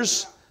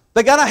vultures,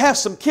 they got to have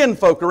some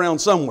kinfolk around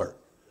somewhere.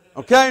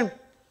 Okay?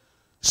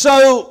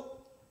 So,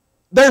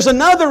 there's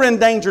another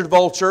endangered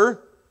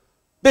vulture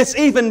that's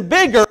even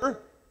bigger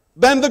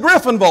than the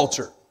griffin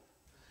vulture.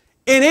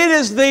 And it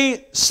is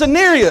the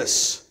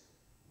cinereous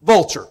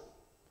vulture.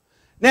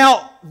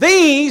 Now,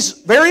 these,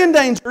 very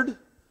endangered,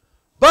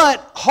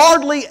 but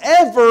hardly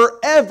ever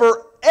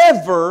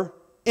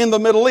in the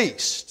Middle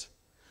East.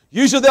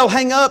 Usually they'll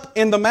hang up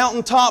in the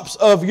mountaintops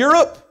of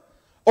Europe,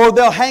 or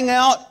they'll hang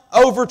out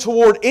over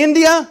toward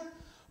India,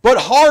 but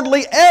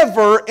hardly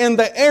ever in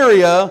the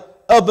area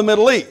of the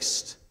Middle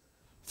East.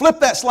 Flip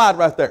that slide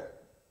right there.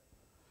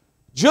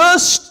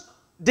 Just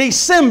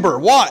December,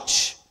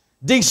 watch,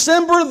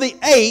 December the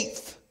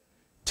 8th,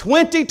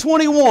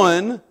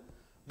 2021,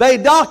 they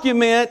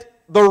document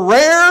the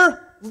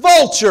rare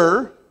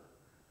vulture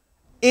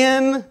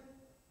in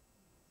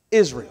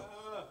Israel.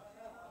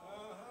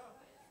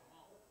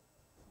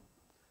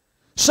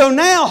 So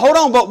now, hold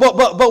on,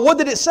 but what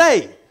did it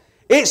say?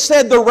 It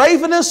said the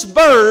ravenous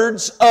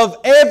birds of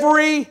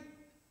every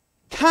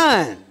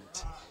kind.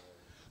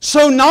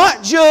 So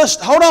not just,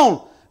 hold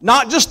on,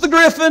 not just the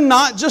griffin,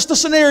 not just the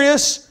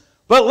cinereous,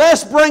 but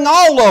let's bring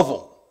all of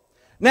them.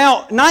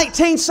 Now,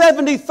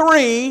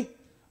 1973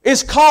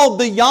 is called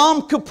the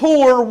Yom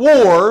Kippur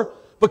War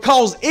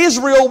because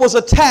Israel was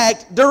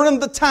attacked during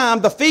the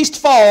time the feast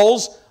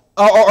falls,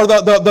 or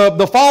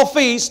the fall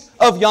feast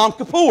of Yom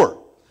Kippur.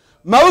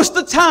 Most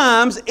of the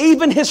times,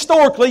 even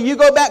historically, you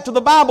go back to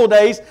the Bible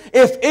days,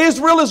 if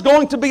Israel is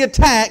going to be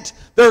attacked,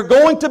 they're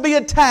going to be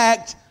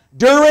attacked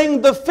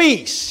during the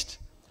feast.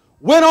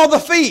 When are the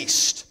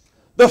feast?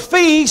 The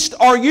feast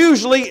are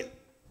usually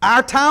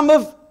our time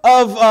of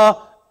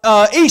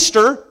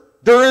Easter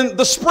during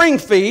the spring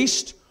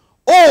feast,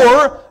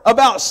 or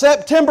about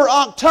September,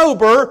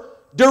 October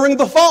during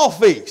the fall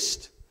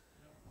feast.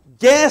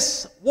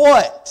 Guess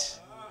what?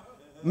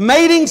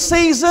 Mating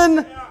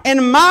season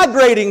and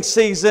migrating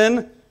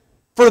season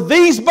for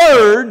these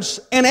birds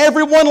and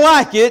everyone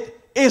like it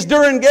is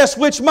during guess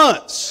which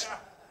months?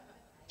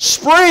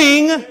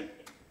 Spring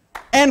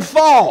and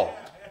fall.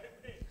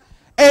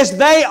 As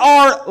they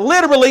are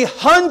literally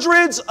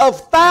hundreds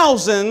of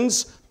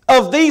thousands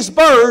of these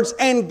birds,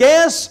 and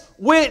guess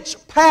which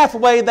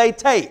pathway they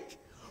take?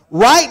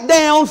 Right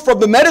down from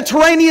the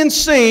Mediterranean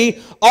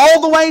Sea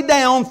all the way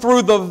down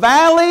through the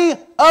valley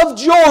of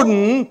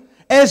Jordan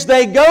as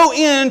they go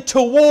in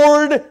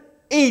toward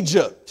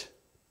Egypt.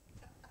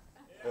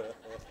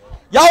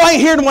 Y'all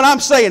ain't hearing what I'm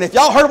saying. If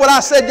y'all heard what I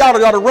said,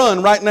 y'all ought to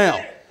run right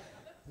now.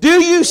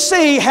 Do you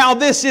see how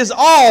this is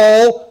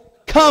all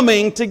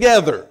coming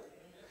together?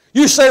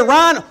 You say,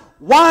 Ryan,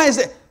 why is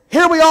it?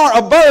 Here we are,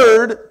 a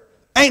bird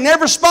ain't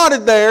never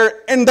spotted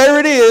there, and there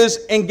it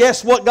is, and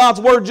guess what God's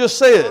Word just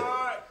said?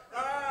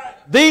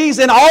 These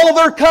and all of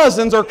their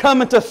cousins are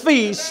coming to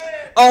feast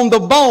on the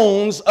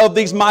bones of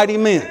these mighty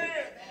men.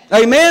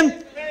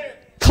 Amen?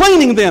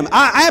 Cleaning them.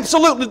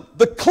 Absolutely,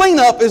 the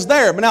cleanup is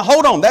there. But now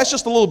hold on, that's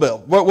just a little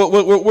bit.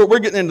 We're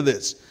getting into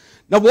this.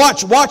 Now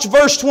watch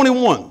verse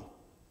 21.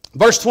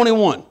 Verse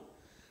 21.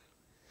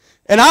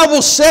 And I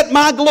will set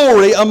my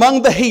glory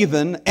among the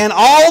heathen, and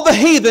all the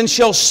heathen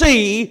shall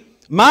see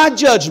my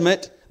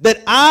judgment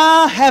that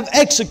I have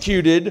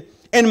executed,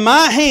 and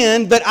my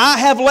hand that I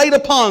have laid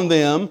upon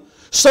them.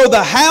 So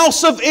the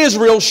house of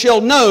Israel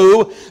shall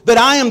know that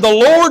I am the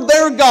Lord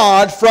their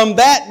God from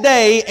that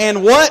day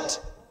and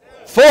what?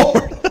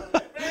 Forward.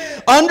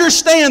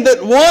 Understand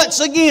that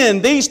once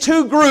again these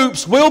two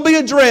groups will be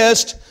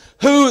addressed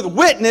who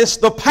witness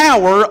the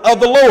power of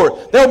the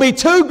Lord. There will be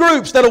two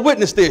groups that will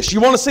witness this. You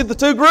want to see the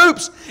two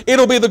groups?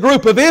 It'll be the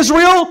group of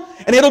Israel,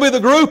 and it'll be the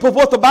group of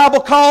what the Bible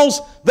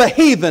calls the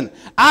heathen.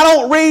 I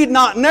don't read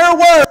not near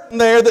word in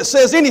there that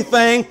says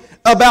anything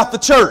about the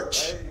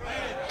church.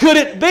 Could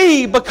it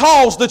be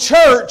because the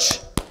church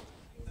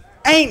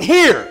ain't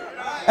here?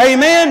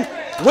 Amen?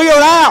 We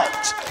are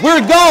out.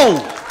 We're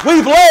gone.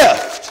 We've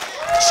left.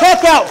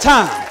 Checkout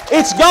time.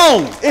 It's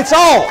gone. It's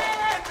all.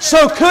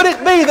 So could it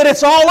be that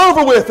it's all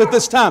over with at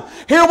this time?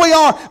 Here we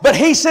are. But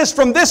he says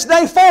from this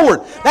day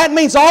forward, that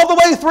means all the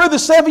way through the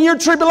 7-year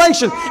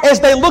tribulation, as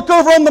they look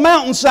over on the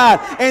mountainside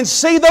and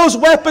see those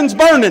weapons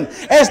burning,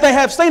 as they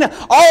have seen it,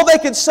 all they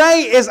could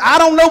say is, I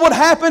don't know what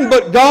happened,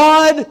 but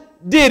God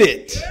did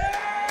it.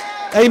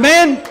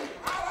 Amen?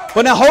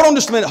 But now hold on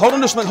just a minute. Hold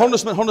on just a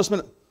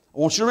minute. I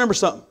want you to remember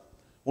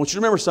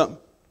something.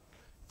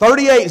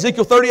 38,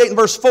 Ezekiel 38 and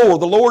verse 4,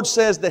 the Lord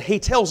says that He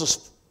tells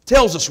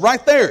us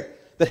right there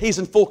that He's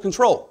in full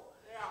control.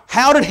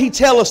 How did He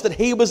tell us that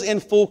He was in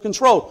full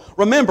control?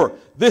 Remember,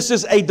 this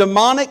is a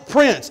demonic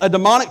prince, a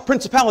demonic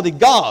principality,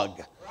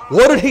 Gog.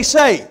 What did He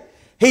say?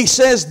 He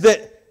says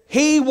that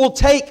He will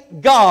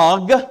take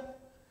Gog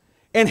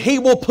and He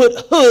will put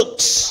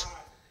hooks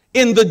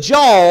in the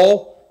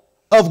jaw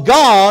of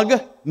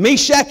Gog,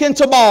 Meshach, and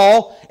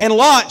Tubal, and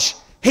watch,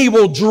 He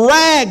will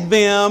drag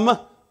them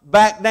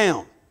back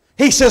down.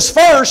 He says,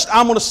 first,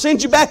 I'm going to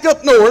send you back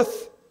up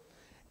north,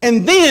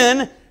 and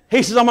then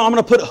He says, I'm going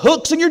to put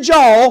hooks in your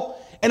jaw,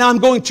 and I'm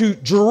going to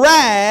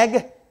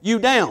drag you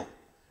down.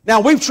 Now,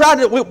 we've tried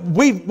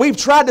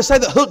to say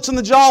that hooks in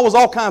the jaw was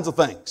all kinds of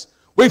things.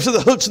 We've said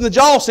the hook's in the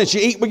jaw, since you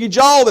eat with your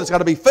jaw, that it's got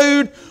to be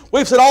food.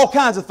 We've said all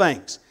kinds of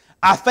things.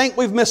 I think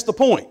we've missed the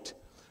point.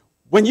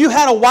 When you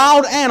had a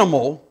wild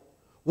animal,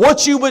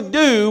 what you would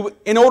do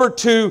in order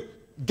to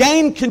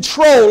gain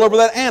control over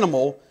that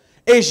animal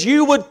is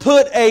you would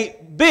put a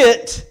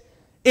bit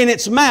in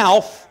its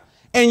mouth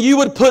and you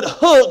would put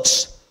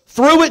hooks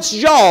through its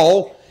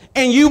jaw,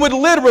 and you would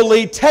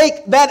literally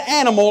take that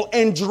animal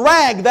and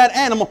drag that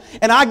animal.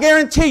 And I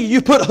guarantee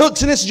you put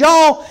hooks in its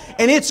jaw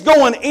and it's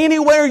going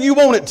anywhere you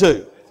want it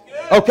to.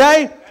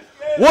 Okay?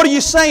 What are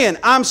you saying?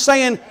 I'm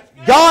saying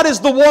God is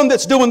the one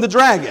that's doing the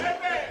dragging.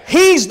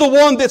 He's the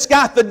one that's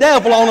got the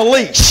devil on a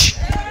leash.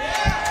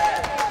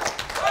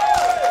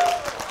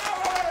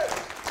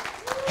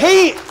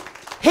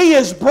 He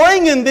is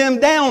bringing them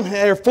down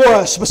here for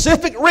a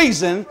specific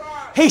reason.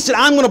 He said,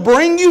 I'm going to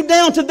bring you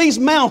down to these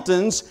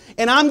mountains,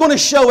 and I'm going to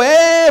show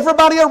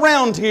everybody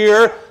around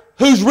here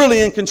who's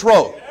really in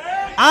control.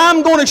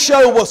 I'm going to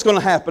show what's going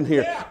to happen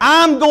here.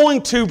 I'm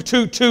going to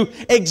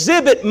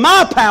exhibit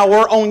my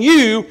power on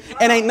you,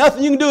 and ain't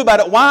nothing you can do about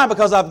it. Why?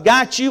 Because I've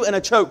got you in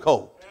a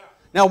chokehold.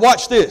 Now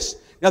watch this.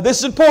 Now this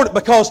is important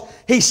because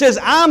he says,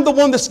 I'm the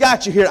one that's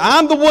got you here.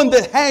 I'm the one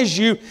that has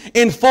you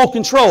in full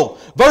control.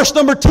 Verse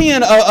number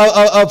 10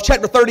 of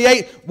chapter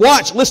 38,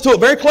 watch, listen to it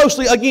very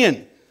closely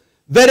again.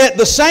 That at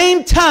the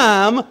same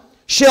time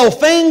shall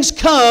things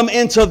come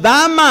into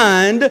thy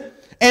mind,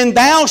 and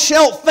thou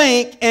shalt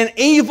think an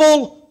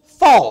evil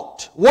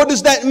thought. What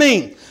does that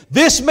mean?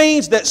 This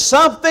means that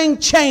something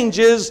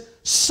changes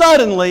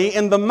suddenly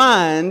in the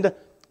mind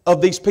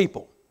of these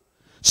people.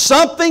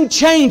 Something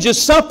changes,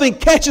 something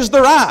catches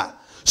their eye.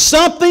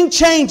 Something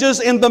changes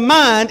in the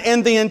mind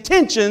and the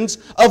intentions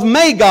of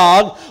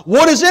Magog.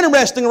 What is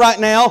interesting right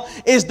now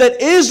is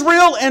that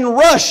Israel and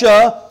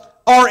Russia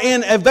are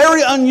in a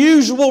very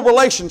unusual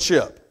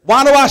relationship.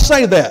 Why do I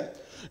say that?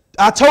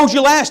 I told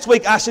you last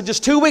week, I said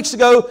just 2 weeks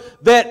ago,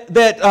 that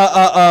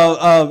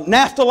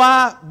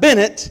Naphtali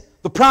Bennett,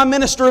 the Prime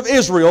Minister of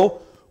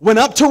Israel, went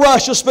up to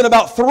Russia, spent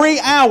about 3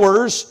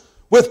 hours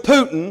with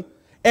Putin,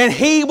 and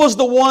he was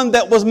the one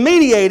that was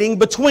mediating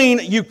between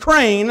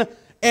Ukraine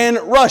and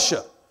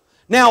Russia.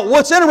 Now,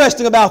 what's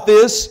interesting about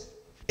this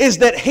is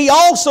that he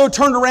also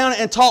turned around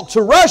and talked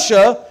to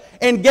Russia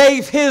and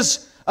gave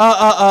his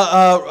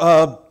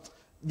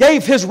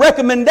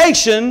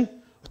recommendation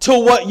to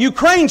what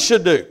Ukraine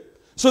should do.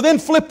 So then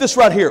flip this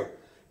right here.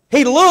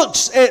 He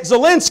looks at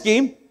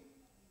Zelensky.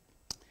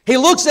 He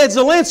looks at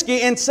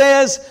Zelensky and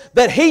says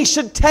that he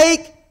should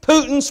take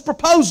Putin's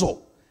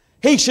proposal.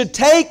 He should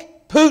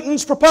take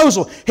Putin's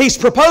proposal. He's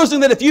proposing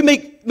that if you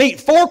meet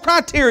 4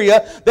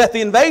 criteria, that the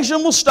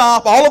invasion will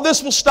stop, all of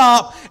this will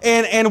stop,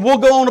 and we'll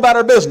go on about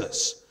our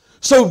business.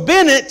 So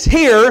Bennett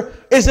here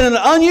is in an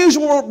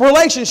unusual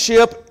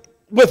relationship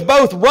with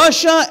both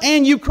Russia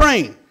and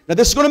Ukraine. Now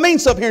this is going to mean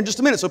something here in just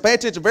a minute, so pay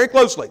attention very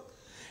closely.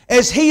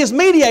 As he is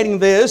mediating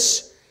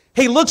this,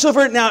 he looks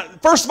over it. Now,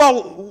 first of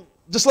all,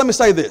 just let me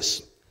say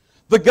this.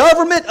 The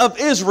government of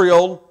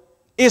Israel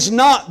is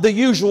not the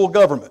usual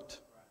government.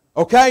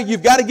 Okay?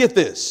 You've got to get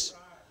this.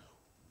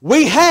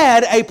 We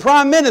had a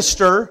prime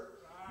minister,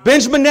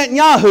 Benjamin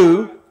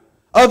Netanyahu,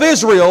 of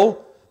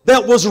Israel,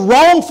 that was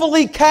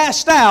wrongfully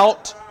cast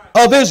out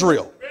of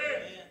Israel.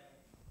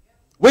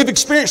 We've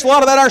experienced a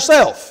lot of that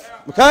ourselves.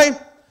 Okay?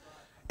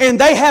 And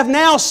they have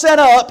now set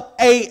up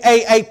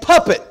a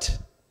puppet.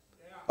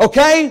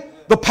 Okay?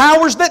 The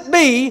powers that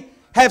be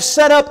have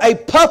set up a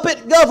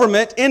puppet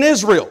government in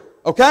Israel.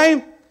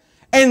 Okay?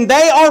 And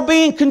they are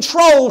being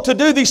controlled to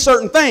do these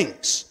certain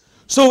things.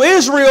 So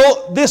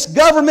Israel, these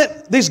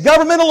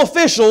governmental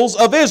officials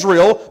of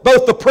Israel,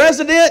 both the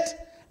president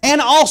and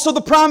also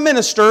the prime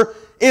minister,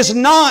 is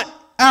not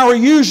our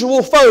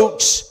usual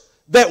folks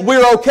that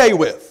we're okay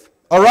with.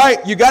 All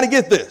right? You got to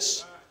get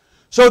this.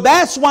 So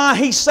that's why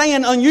he's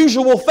saying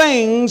unusual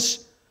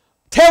things,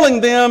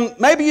 telling them,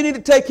 maybe you need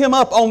to take him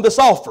up on this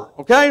offer.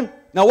 Okay?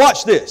 Now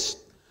watch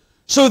this.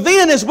 So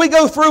then as we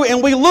go through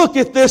and we look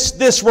at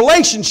this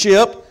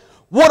relationship,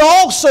 what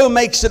also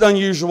makes it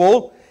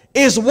unusual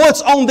is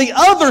what's on the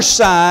other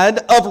side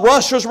of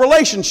Russia's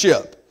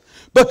relationship.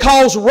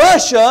 Because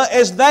Russia,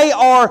 as they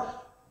are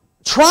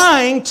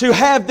trying to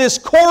have this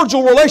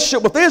cordial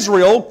relationship with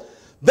Israel,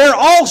 they're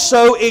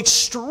also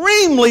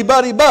extremely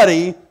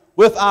buddy-buddy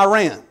with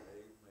Iran.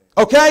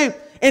 Okay?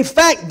 In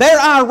fact, they're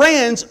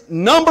Iran's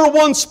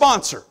 #1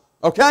 sponsor.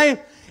 Okay?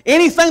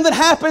 Anything that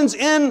happens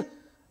in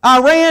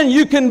Iran,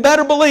 you can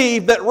better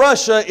believe that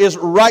Russia is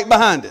right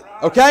behind it.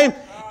 Okay?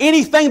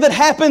 Anything that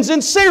happens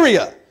in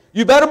Syria,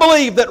 you better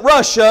believe that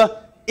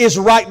Russia is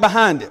right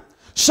behind it.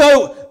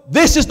 So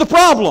this is the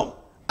problem.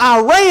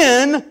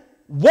 Iran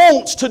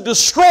wants to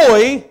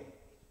destroy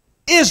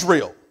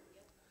Israel.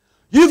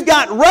 You've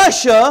got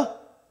Russia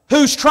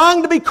who's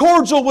trying to be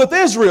cordial with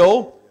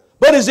Israel,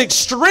 but is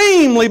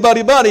extremely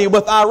buddy-buddy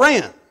with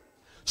Iran.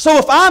 So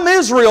if I'm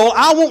Israel,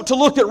 I want to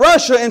look at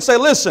Russia and say,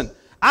 listen,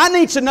 I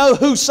need to know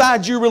whose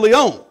side you really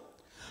on.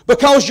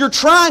 Because you're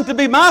trying to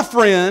be my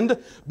friend,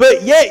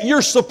 but yet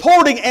you're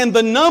supporting and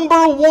the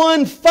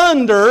 #1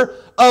 funder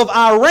of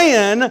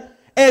Iran,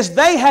 as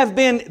they have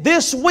been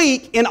this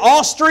week in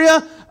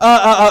Austria,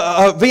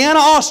 Vienna,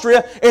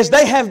 Austria, as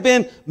they have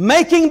been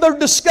making their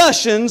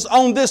discussions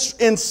on this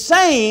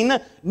insane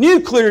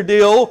nuclear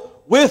deal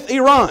with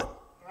Iran.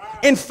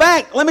 In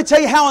fact, let me tell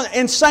you how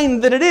insane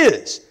that it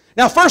is.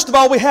 Now, first of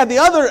all, we have the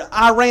other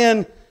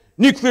Iran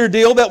nuclear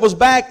deal that was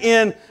back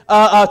in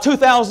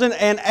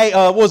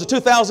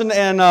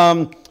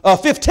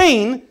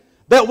 2015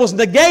 that was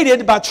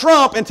negated by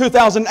Trump in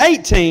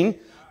 2018.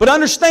 But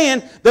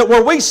understand that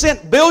where we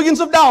sent billions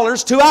of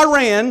dollars to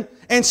Iran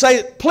and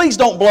say, please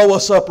don't blow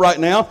us up right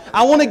now.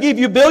 I want to give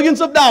you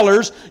billions of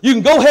dollars. You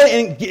can go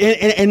ahead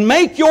and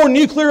make your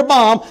nuclear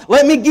bomb.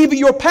 Let me give you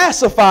your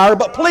pacifier,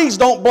 but please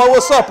don't blow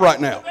us up right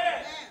now.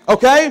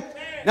 Okay?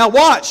 Now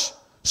watch.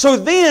 So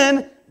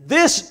then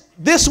this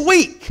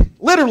week,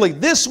 literally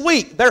this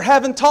week, they're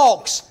having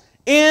talks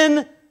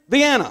in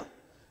Vienna.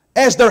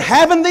 As they're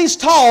having these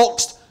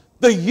talks,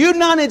 the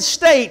United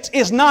States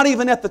is not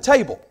even at the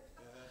table.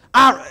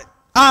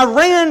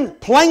 Iran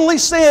plainly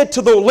said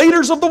to the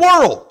leaders of the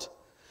world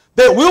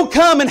that we'll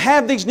come and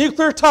have these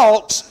nuclear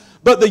talks,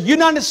 but the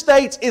United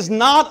States is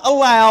not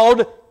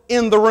allowed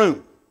in the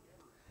room.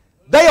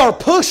 They are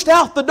pushed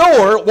out the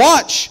door.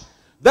 Watch.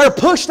 They're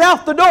pushed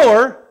out the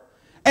door,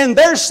 and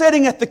they're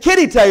sitting at the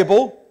kiddie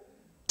table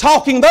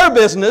talking their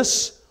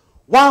business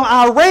while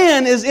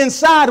Iran is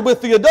inside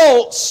with the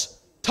adults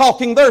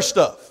talking their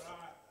stuff.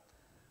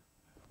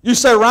 You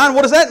say, Ryan,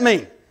 what does that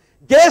mean?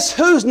 Guess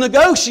who's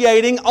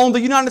negotiating on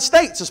the United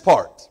States'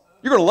 part?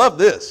 You're going to love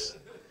this.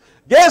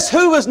 Guess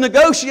who is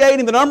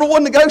negotiating, the number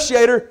one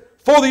negotiator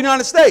for the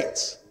United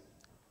States?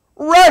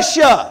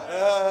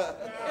 Russia.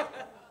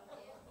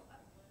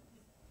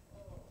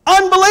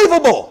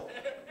 Unbelievable.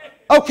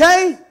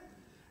 Okay?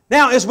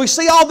 Now, as we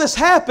see all this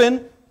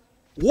happen,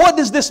 what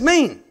does this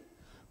mean?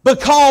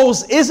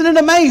 Because isn't it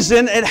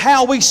amazing at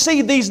how we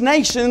see these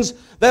nations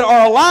that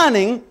are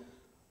aligning?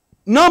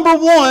 Number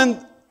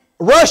one,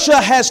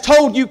 Russia has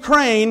told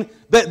Ukraine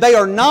that they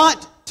are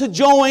not to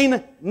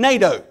join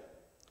NATO.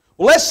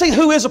 Well, let's see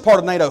who is a part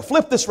of NATO.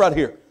 Flip this right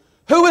here.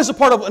 Who is a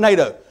part of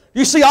NATO?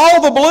 You see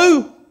all the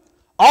blue?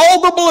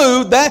 All the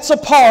blue, that's a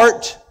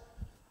part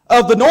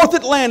of the North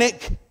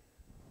Atlantic,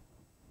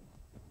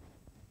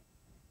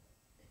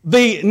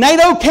 the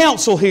NATO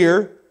Council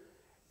here.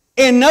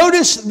 And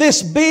notice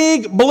this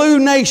big blue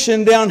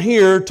nation down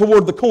here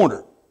toward the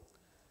corner.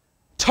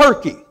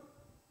 Turkey.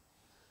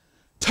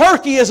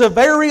 Turkey is a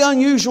very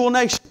unusual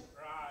nation.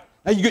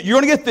 Now you're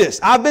going to get this.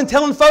 I've been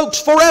telling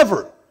folks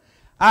forever.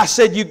 I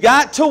said you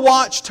got to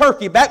watch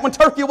Turkey. Back when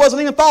Turkey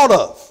wasn't even thought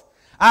of.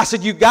 I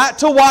said you got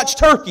to watch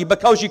Turkey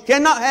because you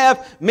cannot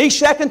have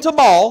Meshach and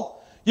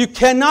Tubal. You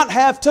cannot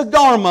have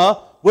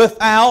Togarmah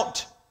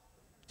without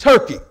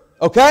Turkey.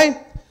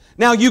 Okay?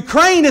 Now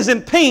Ukraine is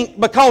in pink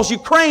because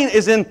Ukraine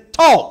is in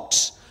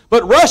talks.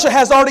 But Russia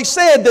has already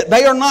said that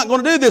they are not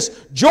going to do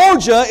this.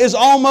 Georgia is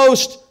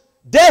almost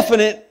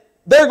definite.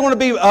 They're going to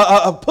be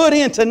put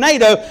into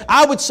NATO,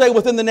 I would say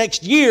within the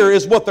next year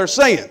is what they're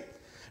saying.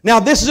 Now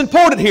this is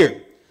important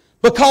here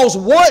because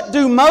what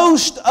do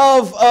most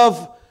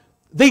of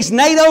these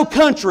NATO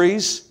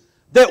countries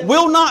that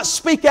will not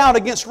speak out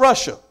against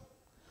Russia?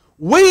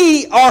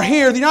 We are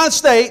here, the United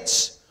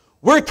States,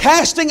 we're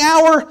casting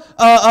our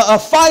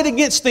fight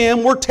against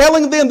them. We're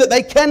telling them that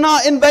they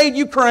cannot invade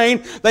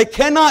Ukraine. They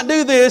cannot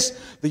do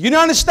this. The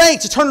United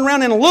States is turning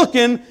around and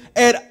looking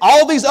at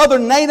all these other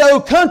NATO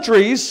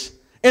countries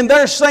and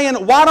they're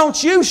saying, why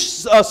don't you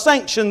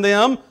sanction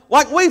them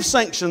like we've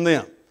sanctioned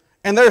them?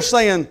 And they're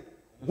saying,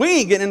 we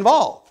ain't getting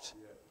involved.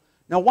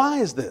 Now, why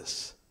is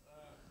this?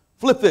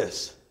 Flip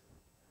this.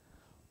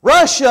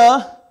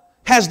 Russia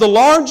has the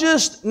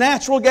largest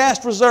natural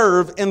gas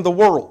reserve in the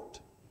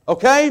world.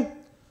 Okay?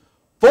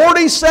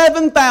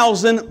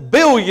 47,000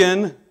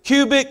 billion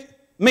cubic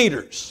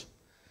meters.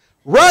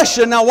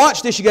 Russia, now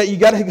watch this. You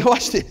got to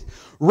watch this.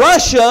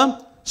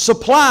 Russia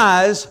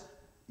supplies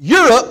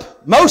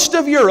Europe, most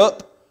of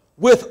Europe,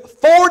 with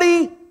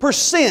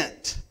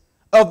 40%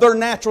 of their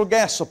natural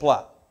gas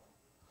supply.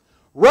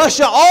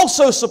 Russia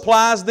also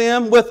supplies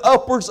them with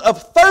upwards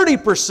of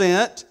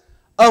 30%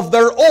 of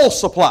their oil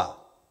supply.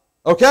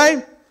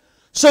 Okay?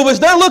 So as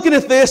they're looking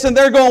at this and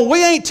they're going,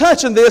 we ain't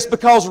touching this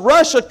because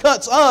Russia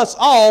cuts us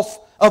off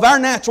of our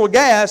natural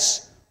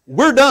gas,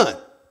 we're done.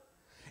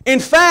 In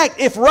fact,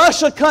 if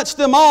Russia cuts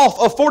them off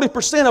of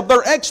 40% of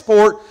their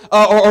export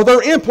or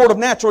their import of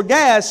natural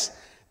gas,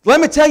 let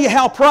me tell you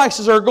how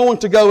prices are going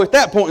to go at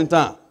that point in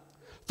time.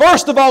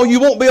 First of all, you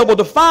won't be able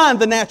to find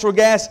the natural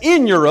gas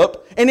in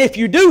Europe. And if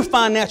you do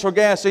find natural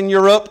gas in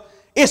Europe,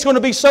 it's going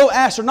to be so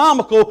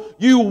astronomical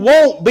you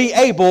won't be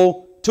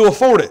able to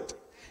afford it.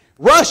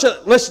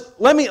 Russia,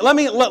 let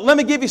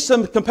me give you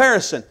some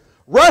comparison.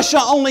 Russia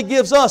only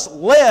gives us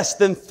less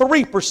than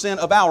 3%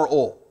 of our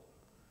oil.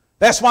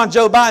 That's why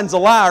Joe Biden's a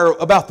liar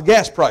about the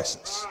gas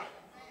prices.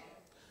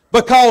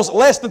 Because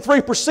less than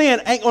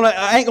 3%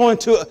 ain't going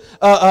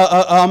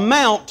to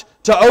amount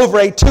to over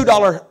a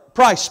 $2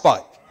 price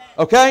spike.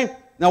 Okay?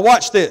 Now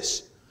watch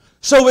this.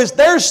 So as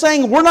they're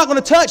saying we're not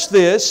going to touch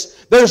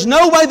this, there's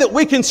no way that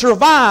we can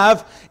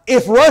survive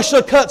if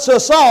Russia cuts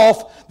us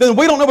off, then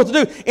we don't know what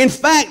to do. In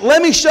fact,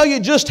 let me show you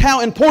just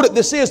how important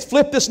this is.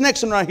 Flip this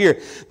next one right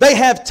here. They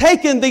have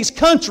taken these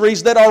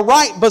countries that are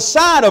right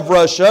beside of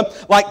Russia,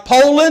 like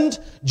Poland,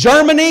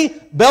 Germany,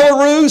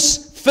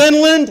 Belarus,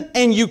 Finland,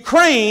 and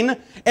Ukraine,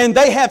 and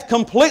they have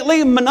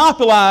completely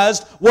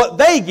monopolized what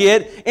they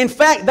get. In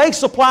fact, they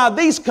supply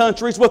these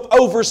countries with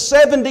over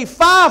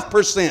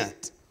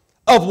 75%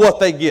 of what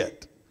they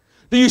get.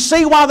 Do you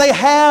see why they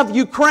have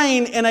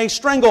Ukraine in a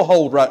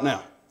stranglehold right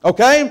now?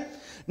 Okay?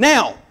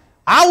 Now,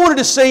 I wanted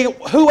to see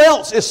who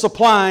else is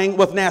supplying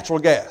with natural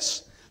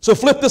gas. So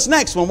flip this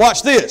next one.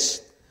 Watch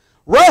this.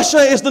 Russia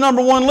is the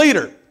number one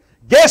leader.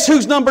 Guess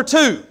who's number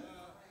two?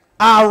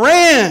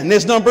 Iran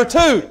is number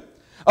two.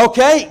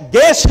 Okay?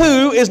 Guess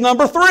who is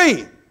number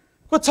three?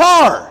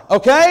 Qatar.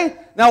 Okay?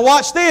 Now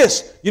watch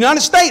this.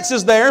 United States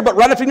is there, but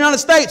right after the United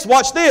States,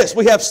 watch this.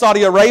 We have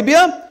Saudi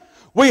Arabia.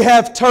 We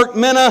have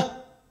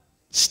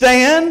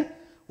Turkmenistan.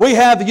 We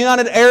have the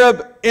United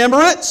Arab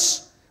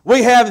Emirates.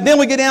 Then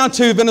we get down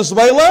to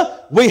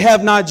Venezuela. We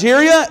have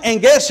Nigeria. And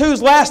guess who's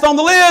last on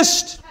the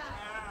list?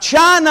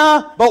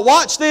 China. But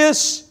watch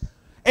this.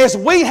 As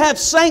we have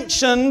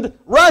sanctioned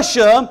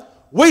Russia,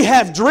 we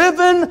have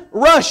driven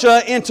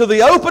Russia into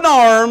the open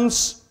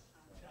arms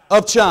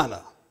of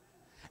China.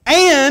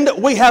 And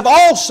we have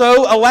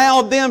also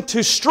allowed them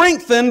to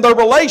strengthen their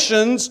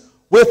relations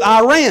with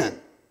Iran.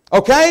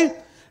 Okay?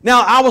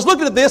 Now, I was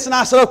looking at this and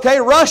I said, okay,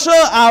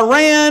 Russia,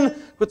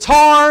 Iran,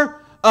 Qatar,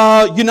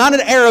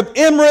 United Arab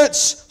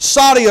Emirates,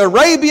 Saudi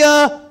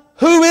Arabia.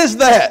 Who is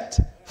that?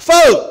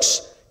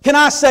 Folks, can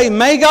I say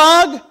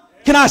Magog?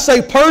 Can I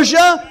say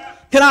Persia?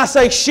 Can I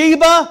say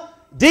Sheba,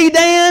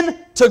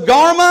 Dedan,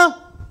 Togarmah?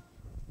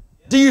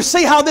 Do you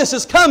see how this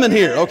is coming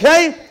here,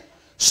 okay?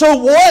 So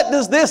what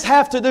does this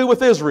have to do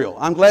with Israel?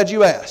 I'm glad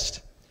you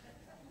asked.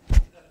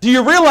 Do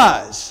you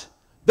realize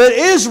that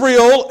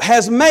Israel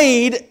has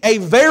made a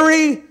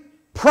very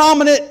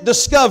prominent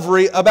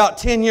discovery about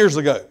 10 years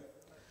ago?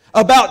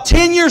 About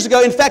 10 years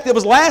ago, in fact, it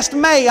was last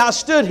May I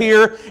stood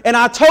here and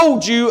I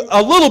told you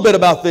a little bit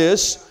about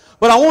this,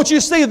 but I want you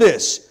to see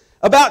this.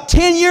 About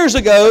 10 years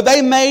ago,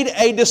 they made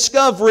a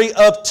discovery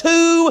of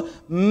two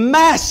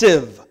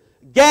massive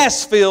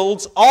gas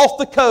fields off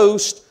the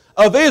coast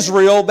of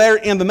Israel there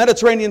in the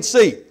Mediterranean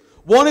Sea.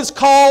 One is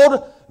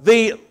called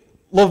the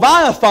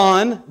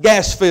Leviathan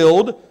gas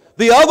field.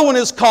 The other one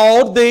is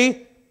called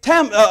the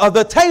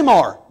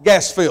Tamar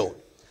gas field.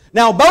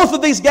 Now, both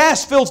of these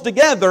gas fields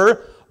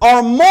together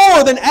are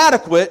more than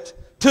adequate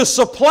to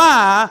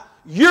supply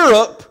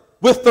Europe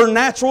with their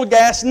natural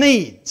gas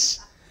needs.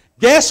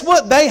 Guess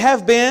what they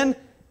have been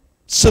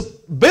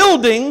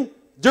building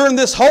during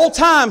this whole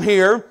time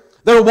here?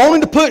 They're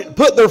wanting to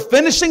put their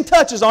finishing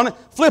touches on it.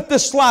 Flip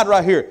this slide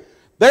right here.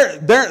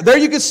 There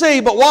you can see,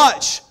 but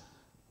watch.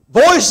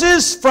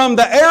 Voices from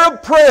the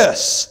Arab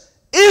press.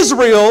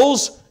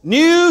 Israel's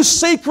new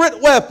secret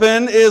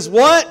weapon is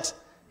what?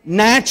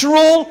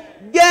 Natural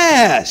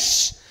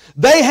gas.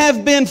 They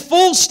have been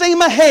full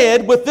steam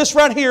ahead with this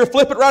right here,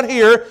 flip it right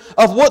here,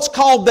 of what's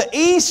called the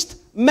East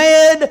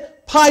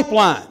Med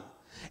Pipeline.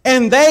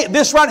 And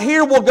this right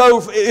here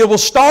it will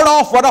start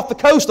off right off the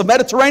coast of the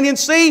Mediterranean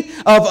Sea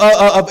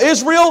of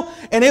Israel,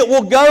 and it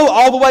will go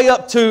all the way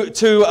up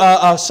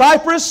to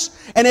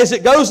Cyprus. And as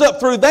it goes up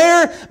through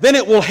there, then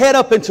it will head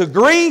up into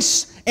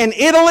Greece and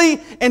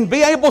Italy and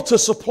be able to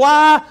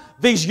supply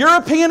these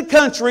European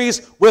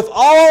countries with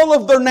all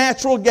of their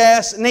natural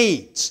gas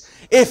needs.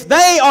 If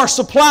they are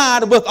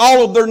supplied with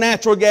all of their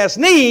natural gas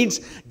needs,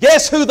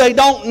 guess who they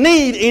don't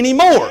need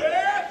anymore?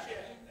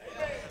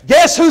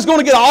 Guess who's going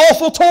to get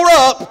awful tore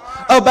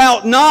up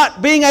about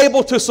not being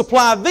able to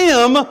supply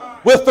them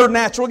with their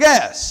natural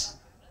gas?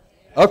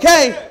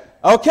 Okay.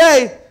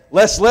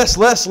 Let's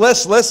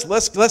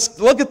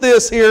look at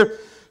this here.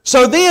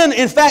 So then,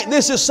 in fact,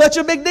 this is such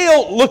a big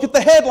deal. Look at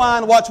the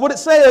headline. Watch what it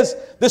says.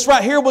 This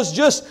right here was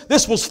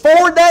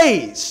 4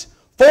 days.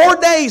 4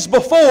 days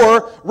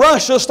before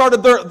Russia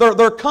started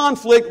their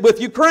conflict with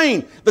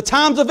Ukraine. The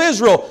Times of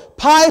Israel.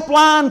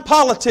 Pipeline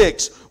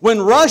politics.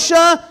 When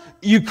Russia,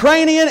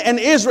 Ukrainian, and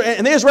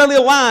the Israeli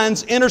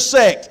lines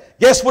intersect,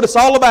 guess what it's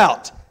all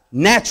about?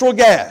 Natural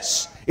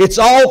gas. It's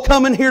all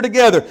coming here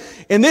together.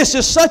 And this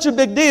is such a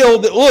big deal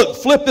that, look,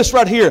 flip this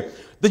right here.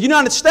 The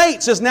United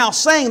States is now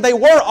saying they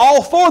were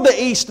all for the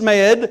East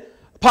Med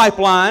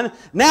pipeline.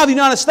 Now the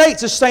United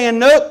States is saying,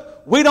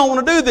 nope, we don't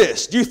want to do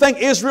this. Do you think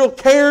Israel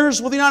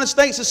cares what the United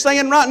States is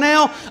saying right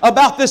now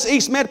about this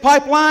East Med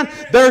pipeline?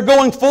 They're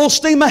going full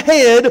steam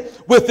ahead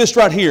with this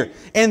right here.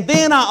 And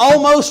then I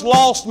almost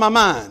lost my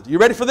mind. You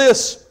ready for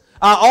this?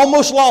 I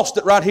almost lost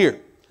it right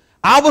here.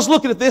 I was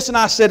looking at this and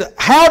I said,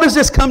 how does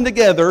this come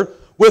together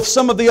with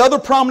some of the other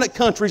prominent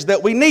countries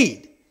that we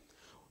need?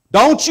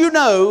 Don't you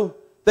know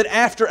that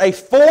after a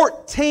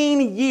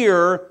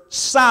 14-year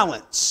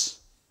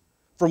silence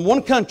from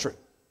one country,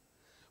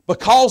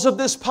 because of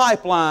this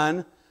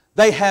pipeline,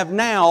 they have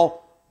now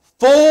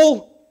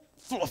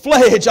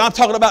full-fledged, I'm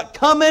talking about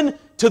coming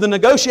to the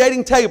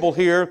negotiating table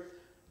here.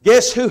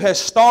 Guess who has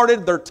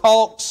started their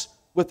talks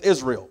with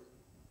Israel?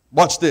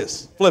 Watch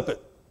this. Flip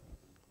it.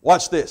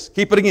 Watch this.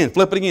 Keep it again.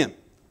 Flip it again.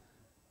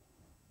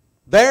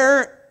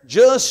 There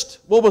just,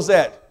 what was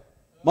that?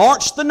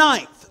 March the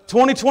 9th,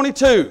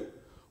 2022.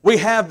 We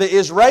have the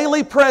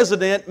Israeli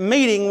president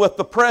meeting with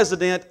the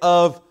president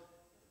of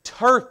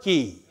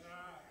Turkey.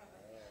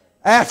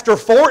 After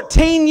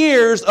 14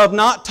 years of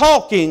not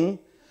talking,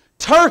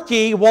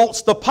 Turkey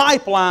wants the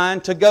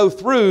pipeline to go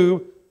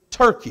through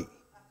Turkey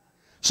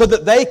so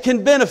that they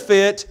can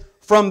benefit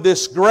from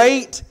this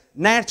great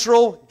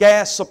natural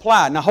gas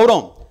supply. Now hold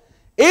on.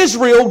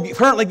 Israel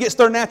currently gets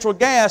their natural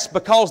gas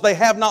because they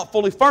have not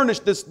fully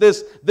furnished this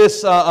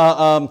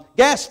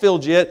gas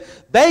field yet.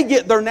 They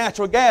get their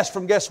natural gas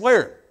from guess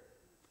where?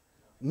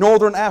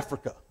 Northern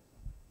Africa.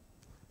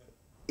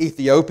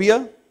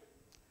 Ethiopia,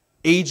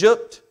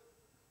 Egypt,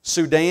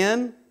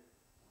 Sudan,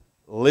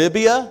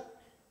 Libya.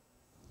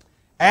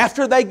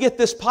 After they get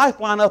this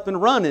pipeline up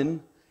and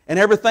running and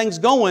everything's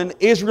going,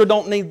 Israel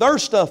don't need their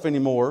stuff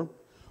anymore.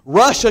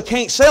 Russia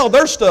can't sell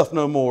their stuff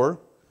no more.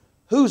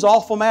 Who's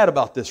awful mad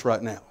about this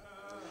right now?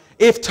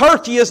 If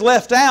Turkey is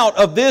left out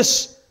of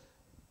this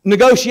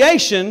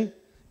negotiation,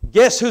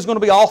 guess who's going to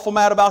be awful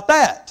mad about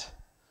that?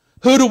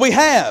 Who do we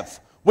have?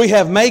 We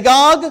have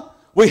Magog,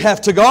 we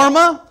have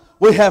Togarmah,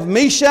 we have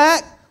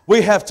Meshach,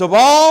 we have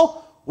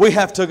Tubal, we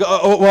have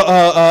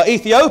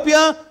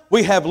Ethiopia,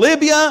 we have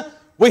Libya,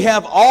 we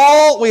have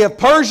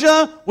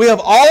Persia, we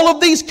have all of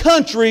these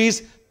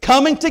countries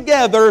coming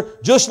together,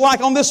 just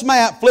like on this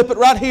map, flip it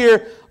right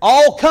here,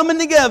 all coming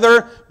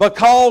together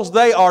because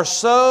they are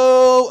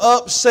so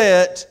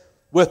upset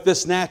with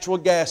this natural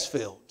gas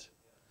field.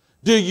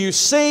 Do you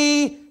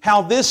see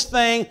how this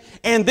thing,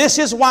 and this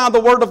is why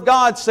the Word of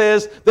God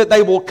says that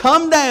they will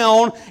come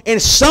down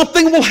and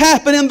something will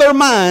happen in their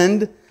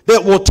mind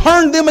that will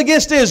turn them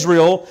against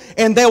Israel,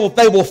 and they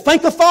will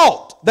think a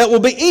thought that will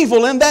be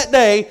evil in that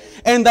day,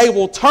 and they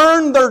will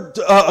turn their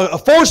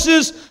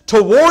forces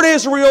toward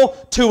Israel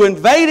to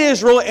invade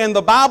Israel, and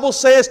the Bible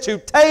says to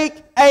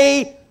take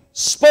a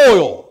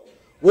spoil.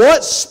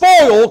 What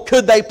spoil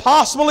could they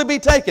possibly be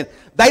taking?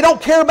 They don't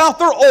care about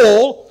their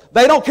oil.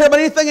 They don't care about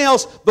anything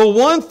else. The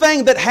one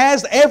thing that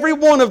has every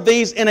one of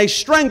these in a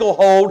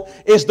stranglehold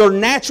is their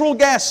natural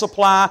gas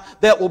supply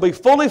that will be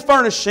fully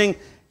furnishing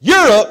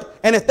Europe,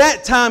 and at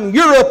that time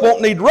Europe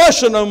won't need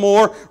Russia no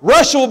more.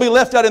 Russia will be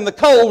left out in the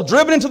cold,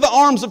 driven into the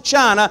arms of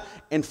China,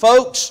 and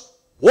folks,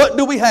 what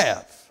do we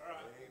have?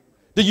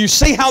 Do you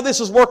see how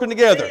this is working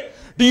together?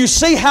 Do you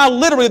see how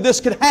literally this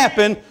could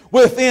happen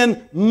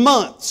within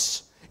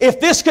months? If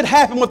this could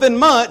happen within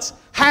months,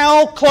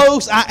 how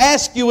close, I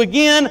ask you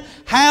again,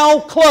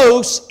 how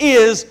close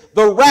is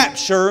the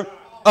rapture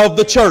of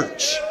the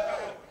church?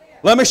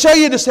 Let me show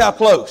you just how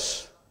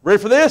close.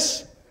 Ready for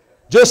this?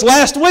 Just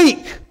last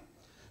week,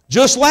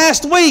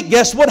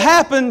 guess what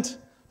happened?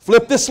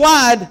 Flip this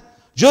slide.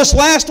 Just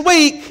last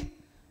week,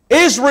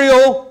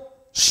 Israel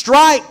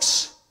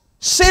strikes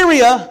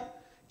Syria,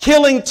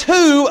 killing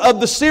 2 of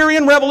the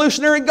Syrian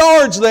Revolutionary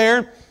Guards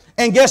there.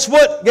 And guess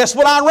what? Guess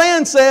what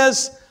Iran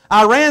says?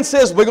 Iran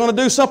says, we're going to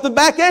do something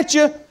back at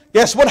you.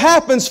 Guess what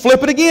happens?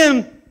 Flip it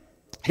again.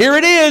 Here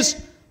it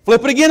is.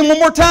 Flip it again one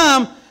more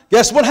time.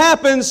 Guess what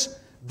happens?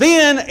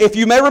 Then, if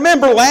you may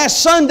remember,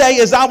 last Sunday,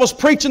 as I was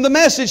preaching the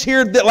message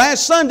here, that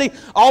last Sunday,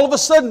 all of a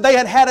sudden they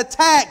had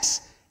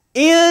attacks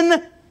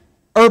in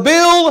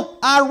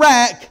Erbil,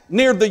 Iraq,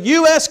 near the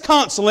U.S.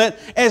 consulate,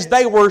 as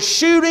they were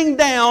shooting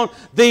down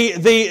blowing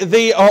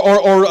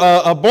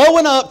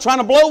up, trying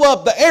to blow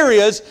up the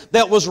areas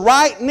that was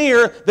right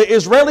near the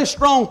Israeli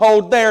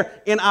stronghold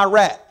there in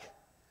Iraq.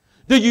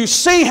 Do you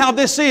see how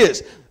this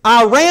is?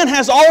 Iran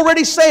has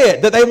already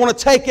said that they want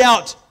to take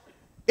out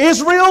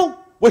Israel,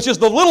 which is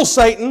the little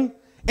Satan,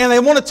 and they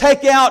want to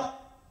take out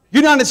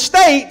United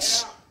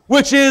States,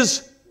 which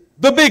is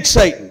the big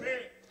Satan.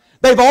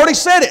 They've already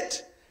said it.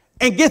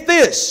 And get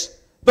this,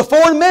 the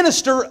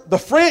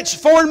French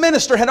foreign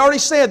minister had already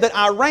said that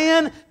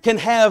Iran can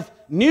have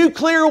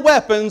nuclear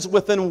weapons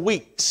within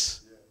weeks,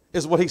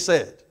 is what he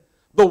said.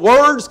 The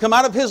words come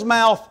out of his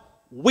mouth,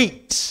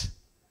 weeks.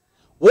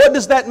 What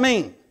does that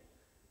mean?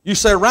 You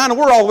say, Ryan,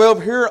 we're all the way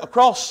over here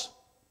across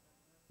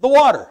the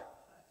water.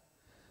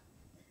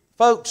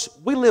 Folks,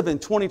 we live in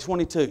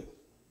 2022.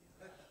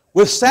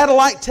 With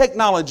satellite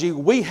technology,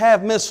 we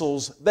have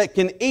missiles that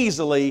can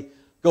easily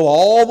go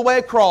all the way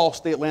across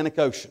the Atlantic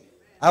Ocean.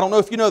 I don't know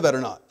if you know that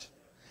or not.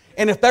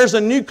 And if there's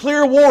a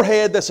nuclear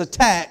warhead that's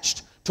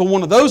attached to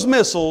one of those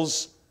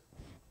missiles,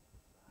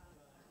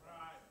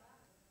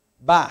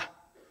 bye.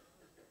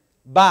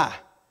 Bye.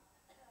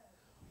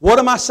 What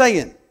am I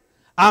saying?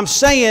 I'm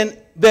saying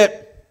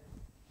that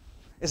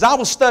as I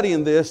was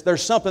studying this,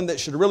 there's something that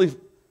should really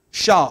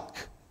shock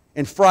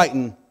and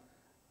frighten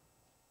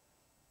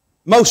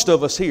most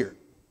of us here.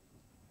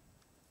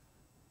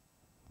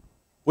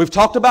 We've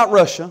talked about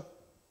Russia.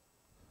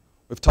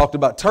 We've talked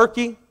about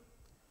Turkey.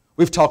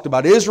 We've talked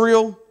about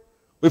Israel.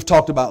 We've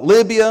talked about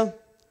Libya.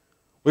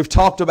 We've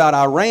talked about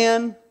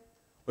Iran.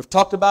 We've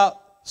talked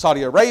about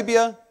Saudi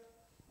Arabia,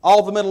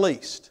 all the Middle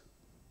East.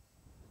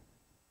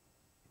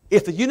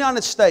 If the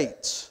United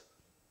States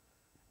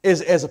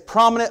is as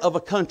prominent of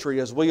a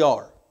country as we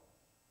are,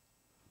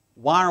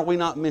 Why are we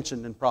not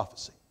mentioned in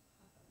prophecy?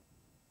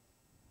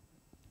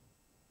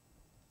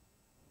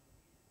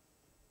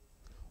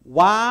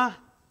 Why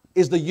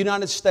is the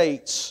United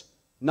States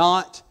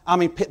not,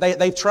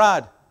 they've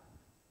tried.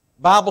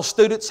 Bible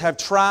students have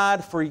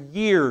tried for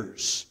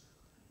years.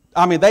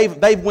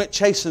 They've went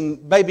chasing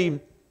baby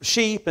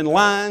sheep and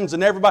lions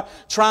and everybody,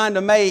 trying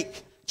to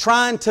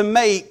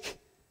make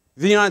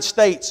the United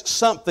States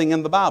something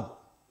in the Bible.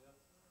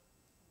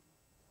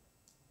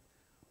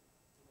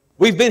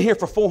 We've been here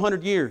for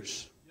 400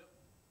 years.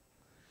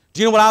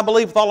 Do you know what I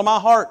believe with all of my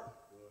heart?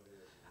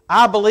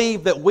 I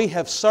believe that we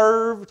have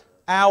served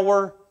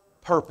our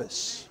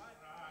purpose.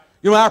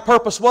 You know what our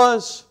purpose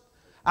was?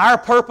 Our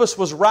purpose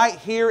was right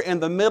here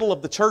in the middle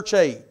of the church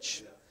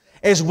age.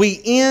 As we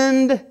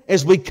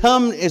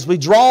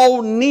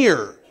draw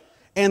near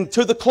and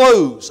to the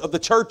close of the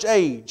church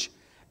age,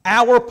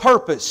 our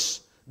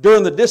purpose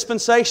during the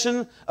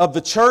dispensation of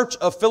the Church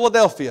of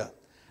Philadelphia,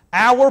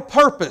 our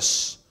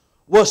purpose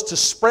was to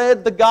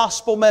spread the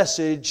gospel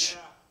message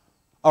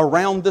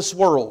around this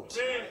world.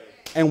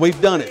 And we've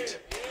done it.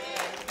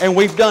 And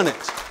we've done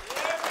it.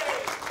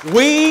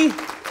 We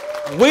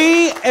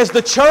as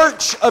the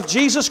Church of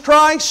Jesus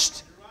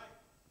Christ,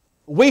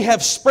 we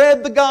have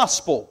spread the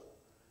gospel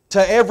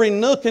to every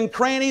nook and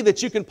cranny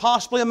that you can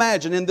possibly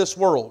imagine in this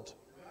world.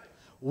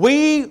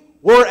 We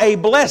were a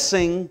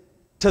blessing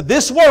to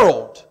this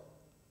world,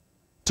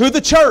 to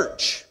the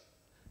church,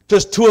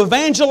 to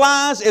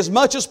evangelize as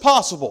much as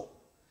possible.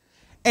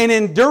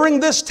 And during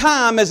this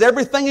time, as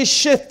everything is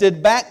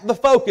shifted back the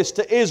focus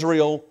to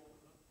Israel,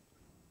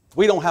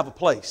 we don't have a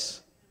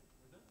place.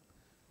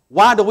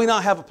 Why do we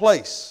not have a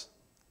place?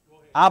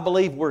 I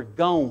believe we're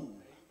gone.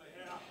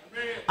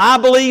 I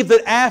believe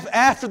that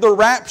after the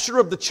rapture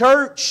of the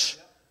church,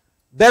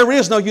 there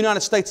is no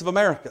United States of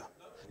America.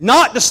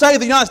 Not to say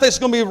the United States is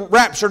going to be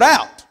raptured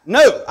out.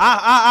 No,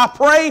 I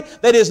pray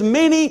that as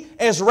many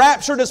as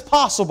raptured as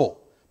possible.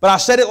 But I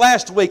said it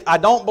last week, I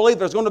don't believe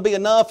there's going to be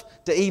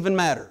enough to even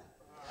matter.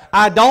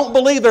 I don't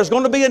believe there's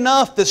going to be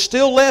enough that's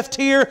still left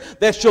here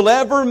that you'll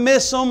ever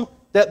miss them,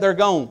 that they're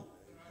gone.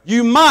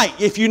 You might,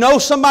 if you know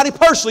somebody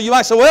personally, you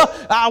might say, well,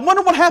 I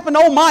wonder what happened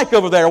to old Mike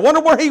over there. I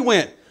wonder where he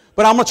went.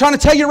 But I'm trying to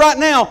tell you right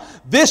now,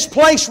 this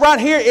place right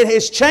here, it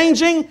is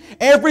changing.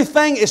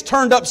 Everything is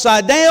turned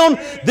upside down.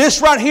 This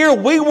right here,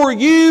 we were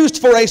used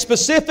for a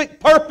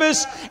specific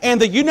purpose, and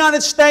the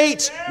United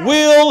States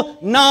will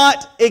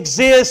not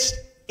exist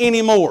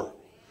anymore.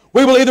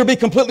 We will either be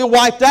completely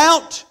wiped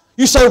out.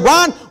 You say,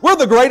 Ron, we're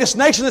the greatest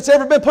nation that's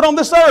ever been put on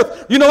this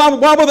earth. You know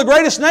why we're the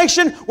greatest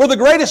nation? We're the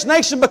greatest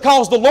nation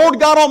because the Lord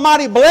God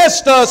Almighty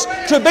blessed us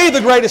to be the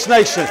greatest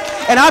nation.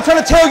 And I'm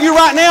trying to tell you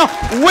right now,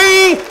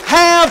 we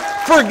have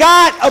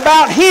forgot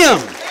about Him.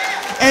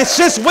 And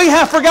since we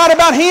have forgot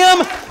about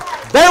Him,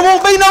 there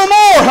won't be no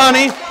more,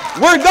 honey.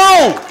 We're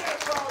gone.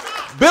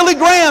 Billy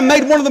Graham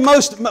made one of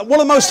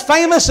the most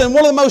famous and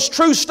one of the most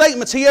true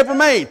statements he ever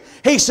made.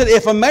 He said,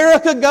 if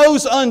America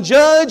goes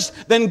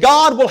unjudged, then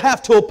God will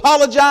have to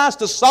apologize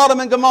to Sodom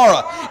and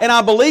Gomorrah. And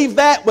I believe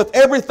that with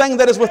everything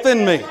that is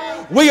within me.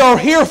 We are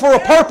here for a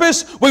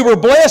purpose. We were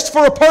blessed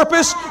for a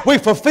purpose. We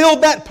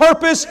fulfilled that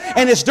purpose.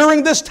 And it's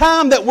during this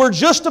time that we're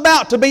just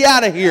about to be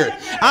out of here.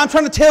 I'm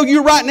trying to tell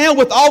you right now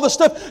with all the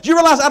stuff. Do you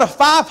realize out of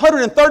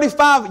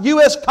 535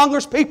 U.S.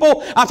 Congress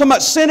people, I'm talking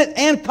about Senate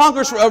and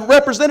Congress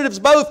representatives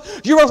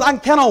both, do you realize I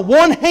can count on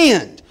one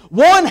hand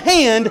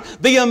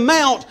the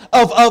amount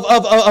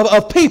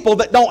of people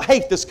that don't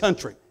hate this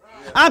country.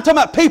 I'm talking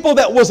about people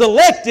that was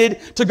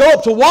elected to go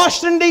up to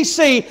Washington,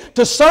 D.C.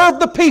 to serve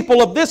the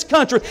people of this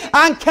country.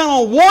 I can count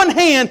on one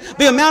hand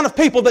the amount of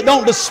people that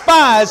don't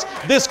despise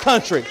this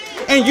country.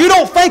 And you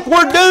don't think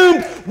we're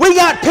doomed? We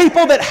got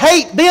people that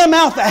hate them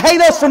out, that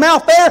hate us from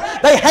out there.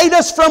 They hate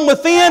us from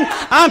within.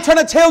 I'm trying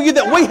to tell you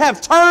that we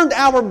have turned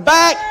our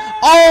back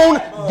on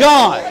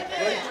God.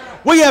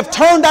 We have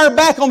turned our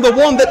back on the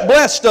one that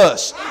blessed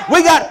us.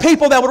 We got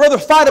people that would rather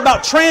fight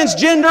about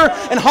transgender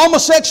and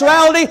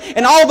homosexuality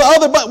and all the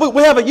other, but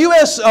we have a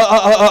U.S.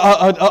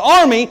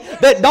 Army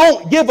that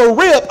don't give a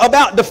rip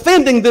about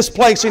defending this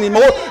place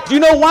anymore. Do you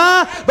know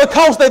why?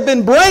 Because they've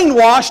been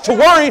brainwashed to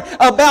worry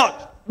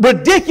about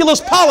ridiculous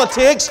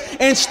politics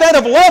instead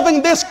of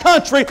loving this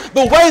country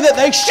the way that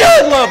they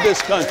should love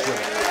this country.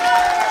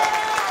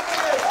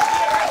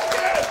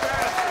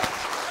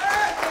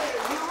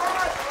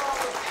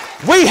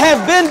 We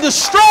have been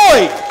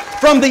destroyed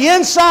from the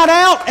inside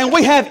out, and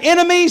we have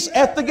enemies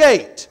at the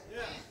gate.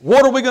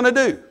 What are we going to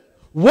do?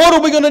 What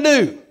are we going to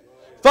do?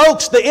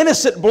 Folks, the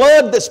innocent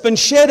blood that's been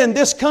shed in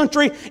this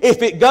country,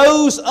 if it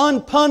goes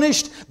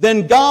unpunished,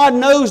 then God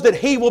knows that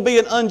He will be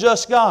an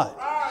unjust God.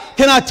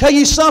 Can I tell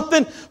you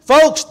something?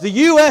 Folks, the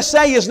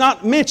USA is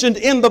not mentioned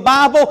in the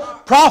Bible,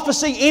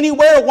 prophecy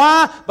anywhere.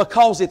 Why?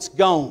 Because it's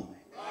gone.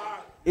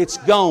 It's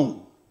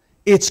gone.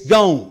 It's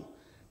gone.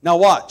 Now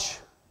watch.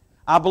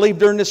 I believe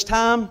during this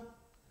time,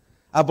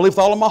 I believe with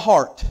all of my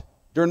heart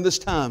during this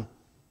time,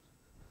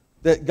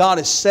 that God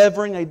is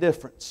severing a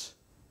difference.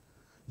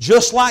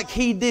 Just like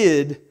He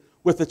did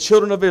with the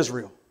children of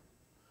Israel.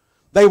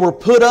 They were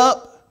put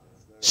up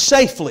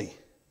safely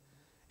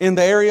in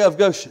the area of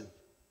Goshen.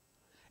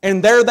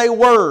 And there they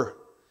were,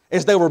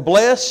 as they were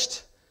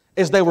blessed,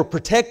 as they were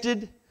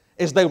protected,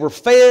 as they were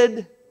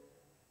fed,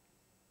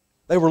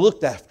 they were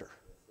looked after.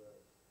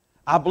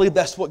 I believe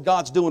that's what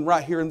God's doing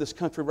right here in this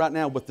country right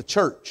now with the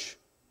church.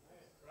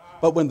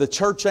 But when the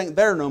church ain't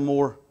there no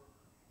more,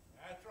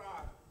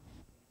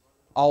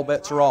 all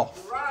bets are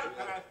off.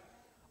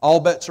 All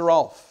bets are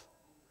off.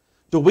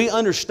 Do we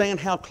understand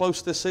how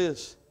close this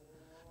is?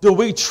 Do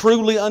we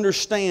truly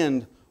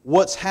understand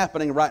what's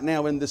happening right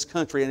now in this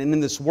country and in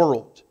this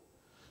world?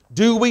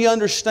 Do we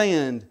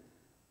understand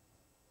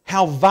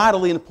how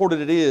vitally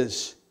important it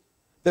is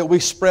that we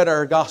spread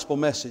our gospel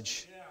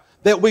message?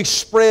 That we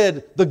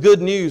spread the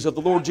good news of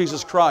the Lord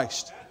Jesus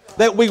Christ.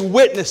 That we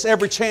witness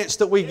every chance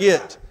that we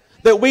get.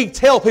 That we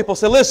tell people,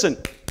 say, listen,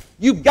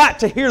 you've got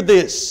to hear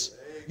this.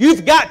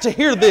 You've got to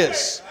hear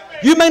this.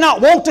 You may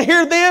not want to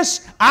hear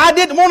this. I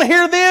didn't want to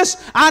hear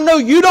this. I know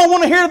you don't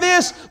want to hear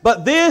this.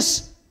 But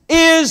this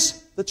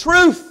is the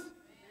truth.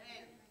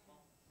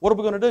 What are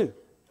we going to do?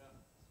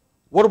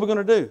 What are we going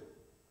to do?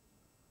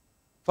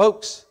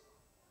 Folks,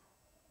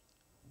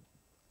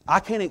 I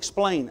can't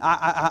explain.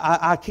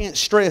 I can't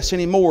stress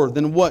any more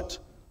than what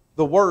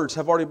the words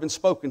have already been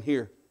spoken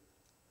here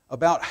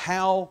about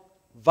how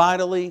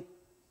vitally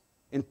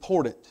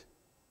important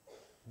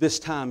this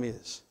time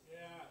is.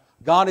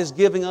 God is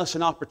giving us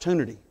an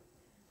opportunity.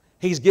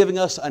 He's giving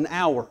us an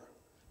hour.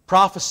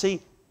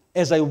 Prophecy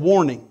as a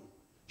warning,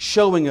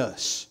 showing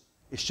us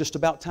it's just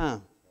about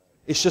time.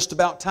 It's just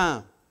about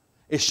time.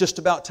 It's just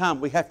about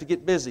time. We have to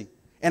get busy.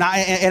 And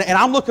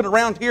I'm looking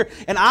around here,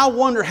 and I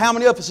wonder how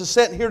many of us are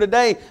sitting here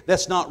today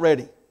that's not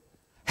ready.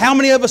 How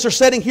many of us are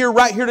sitting here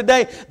right here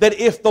today that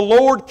if the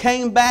Lord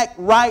came back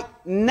right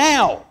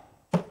now,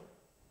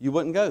 you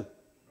wouldn't go.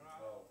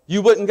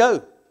 You wouldn't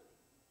go.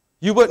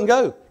 You wouldn't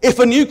go. If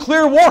a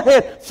nuclear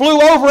warhead flew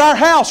over our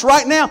house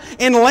right now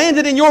and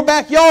landed in your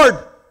backyard,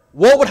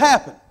 what would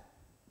happen?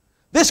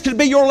 This could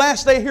be your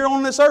last day here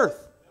on this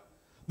earth.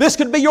 This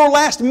could be your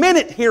last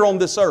minute here on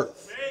this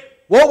earth.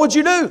 What would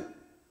you do?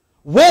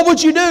 What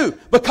would you do?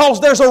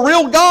 Because there's a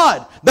real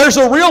God. There's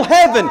a real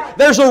heaven.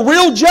 There's a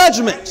real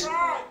judgment.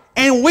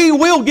 And we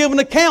will give an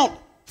account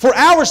for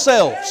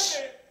ourselves.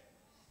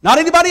 Not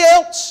anybody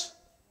else.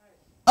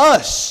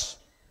 Us.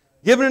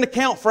 Giving an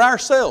account for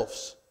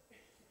ourselves.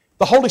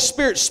 The Holy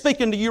Spirit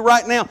speaking to you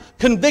right now,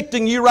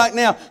 convicting you right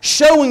now,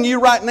 showing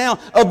you right now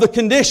of the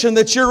condition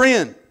that you're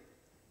in.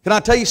 Can I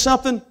tell you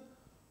something?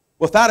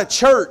 Without a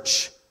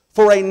church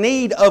for a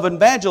need of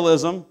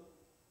evangelism,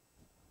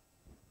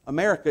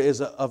 America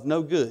is of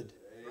no good.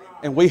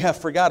 And we have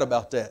forgot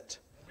about that.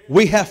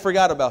 We have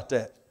forgot about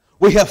that.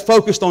 We have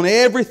focused on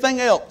everything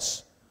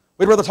else.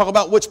 We'd rather talk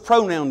about which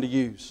pronoun to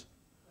use.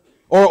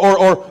 Or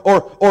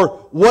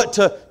what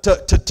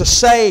to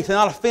say to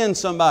not offend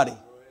somebody.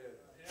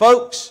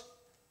 Folks,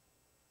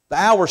 the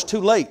hour's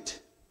too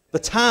late. The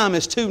time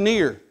is too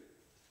near.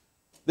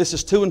 This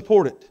is too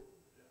important.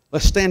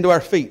 Let's stand to our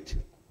feet.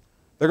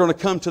 They're going to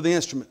come to the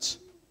instruments.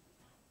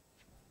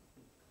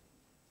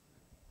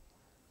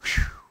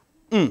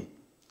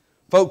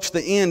 Folks,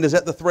 the end is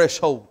at the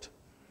threshold.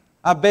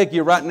 I beg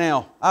you right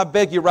now,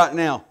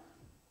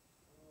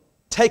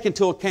 take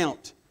into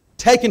account,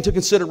 take into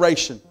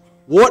consideration,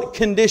 what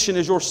condition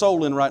is your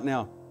soul in right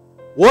now?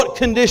 What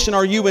condition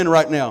are you in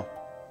right now?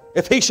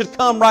 If He should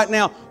come right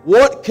now,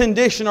 what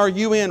condition are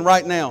you in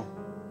right now?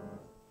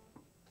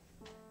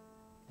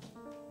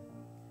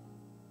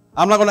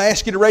 I'm not going to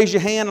ask you to raise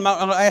your hand. I'm not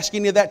going to ask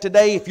any of that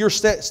today. If you're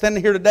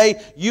standing here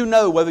today, you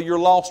know whether you're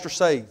lost or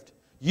saved.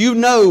 You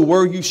know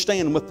where you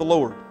stand with the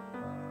Lord.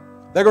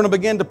 They're going to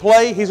begin to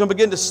play. He's going to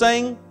begin to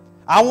sing.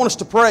 I want us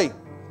to pray.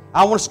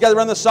 I want us to gather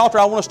around this altar.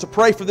 I want us to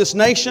pray for this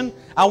nation.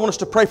 I want us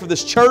to pray for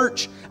this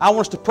church. I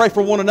want us to pray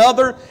for one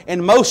another.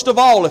 And most of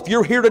all, if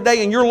you're here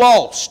today and you're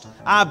lost,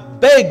 I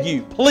beg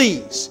you,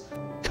 please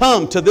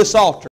come to this altar.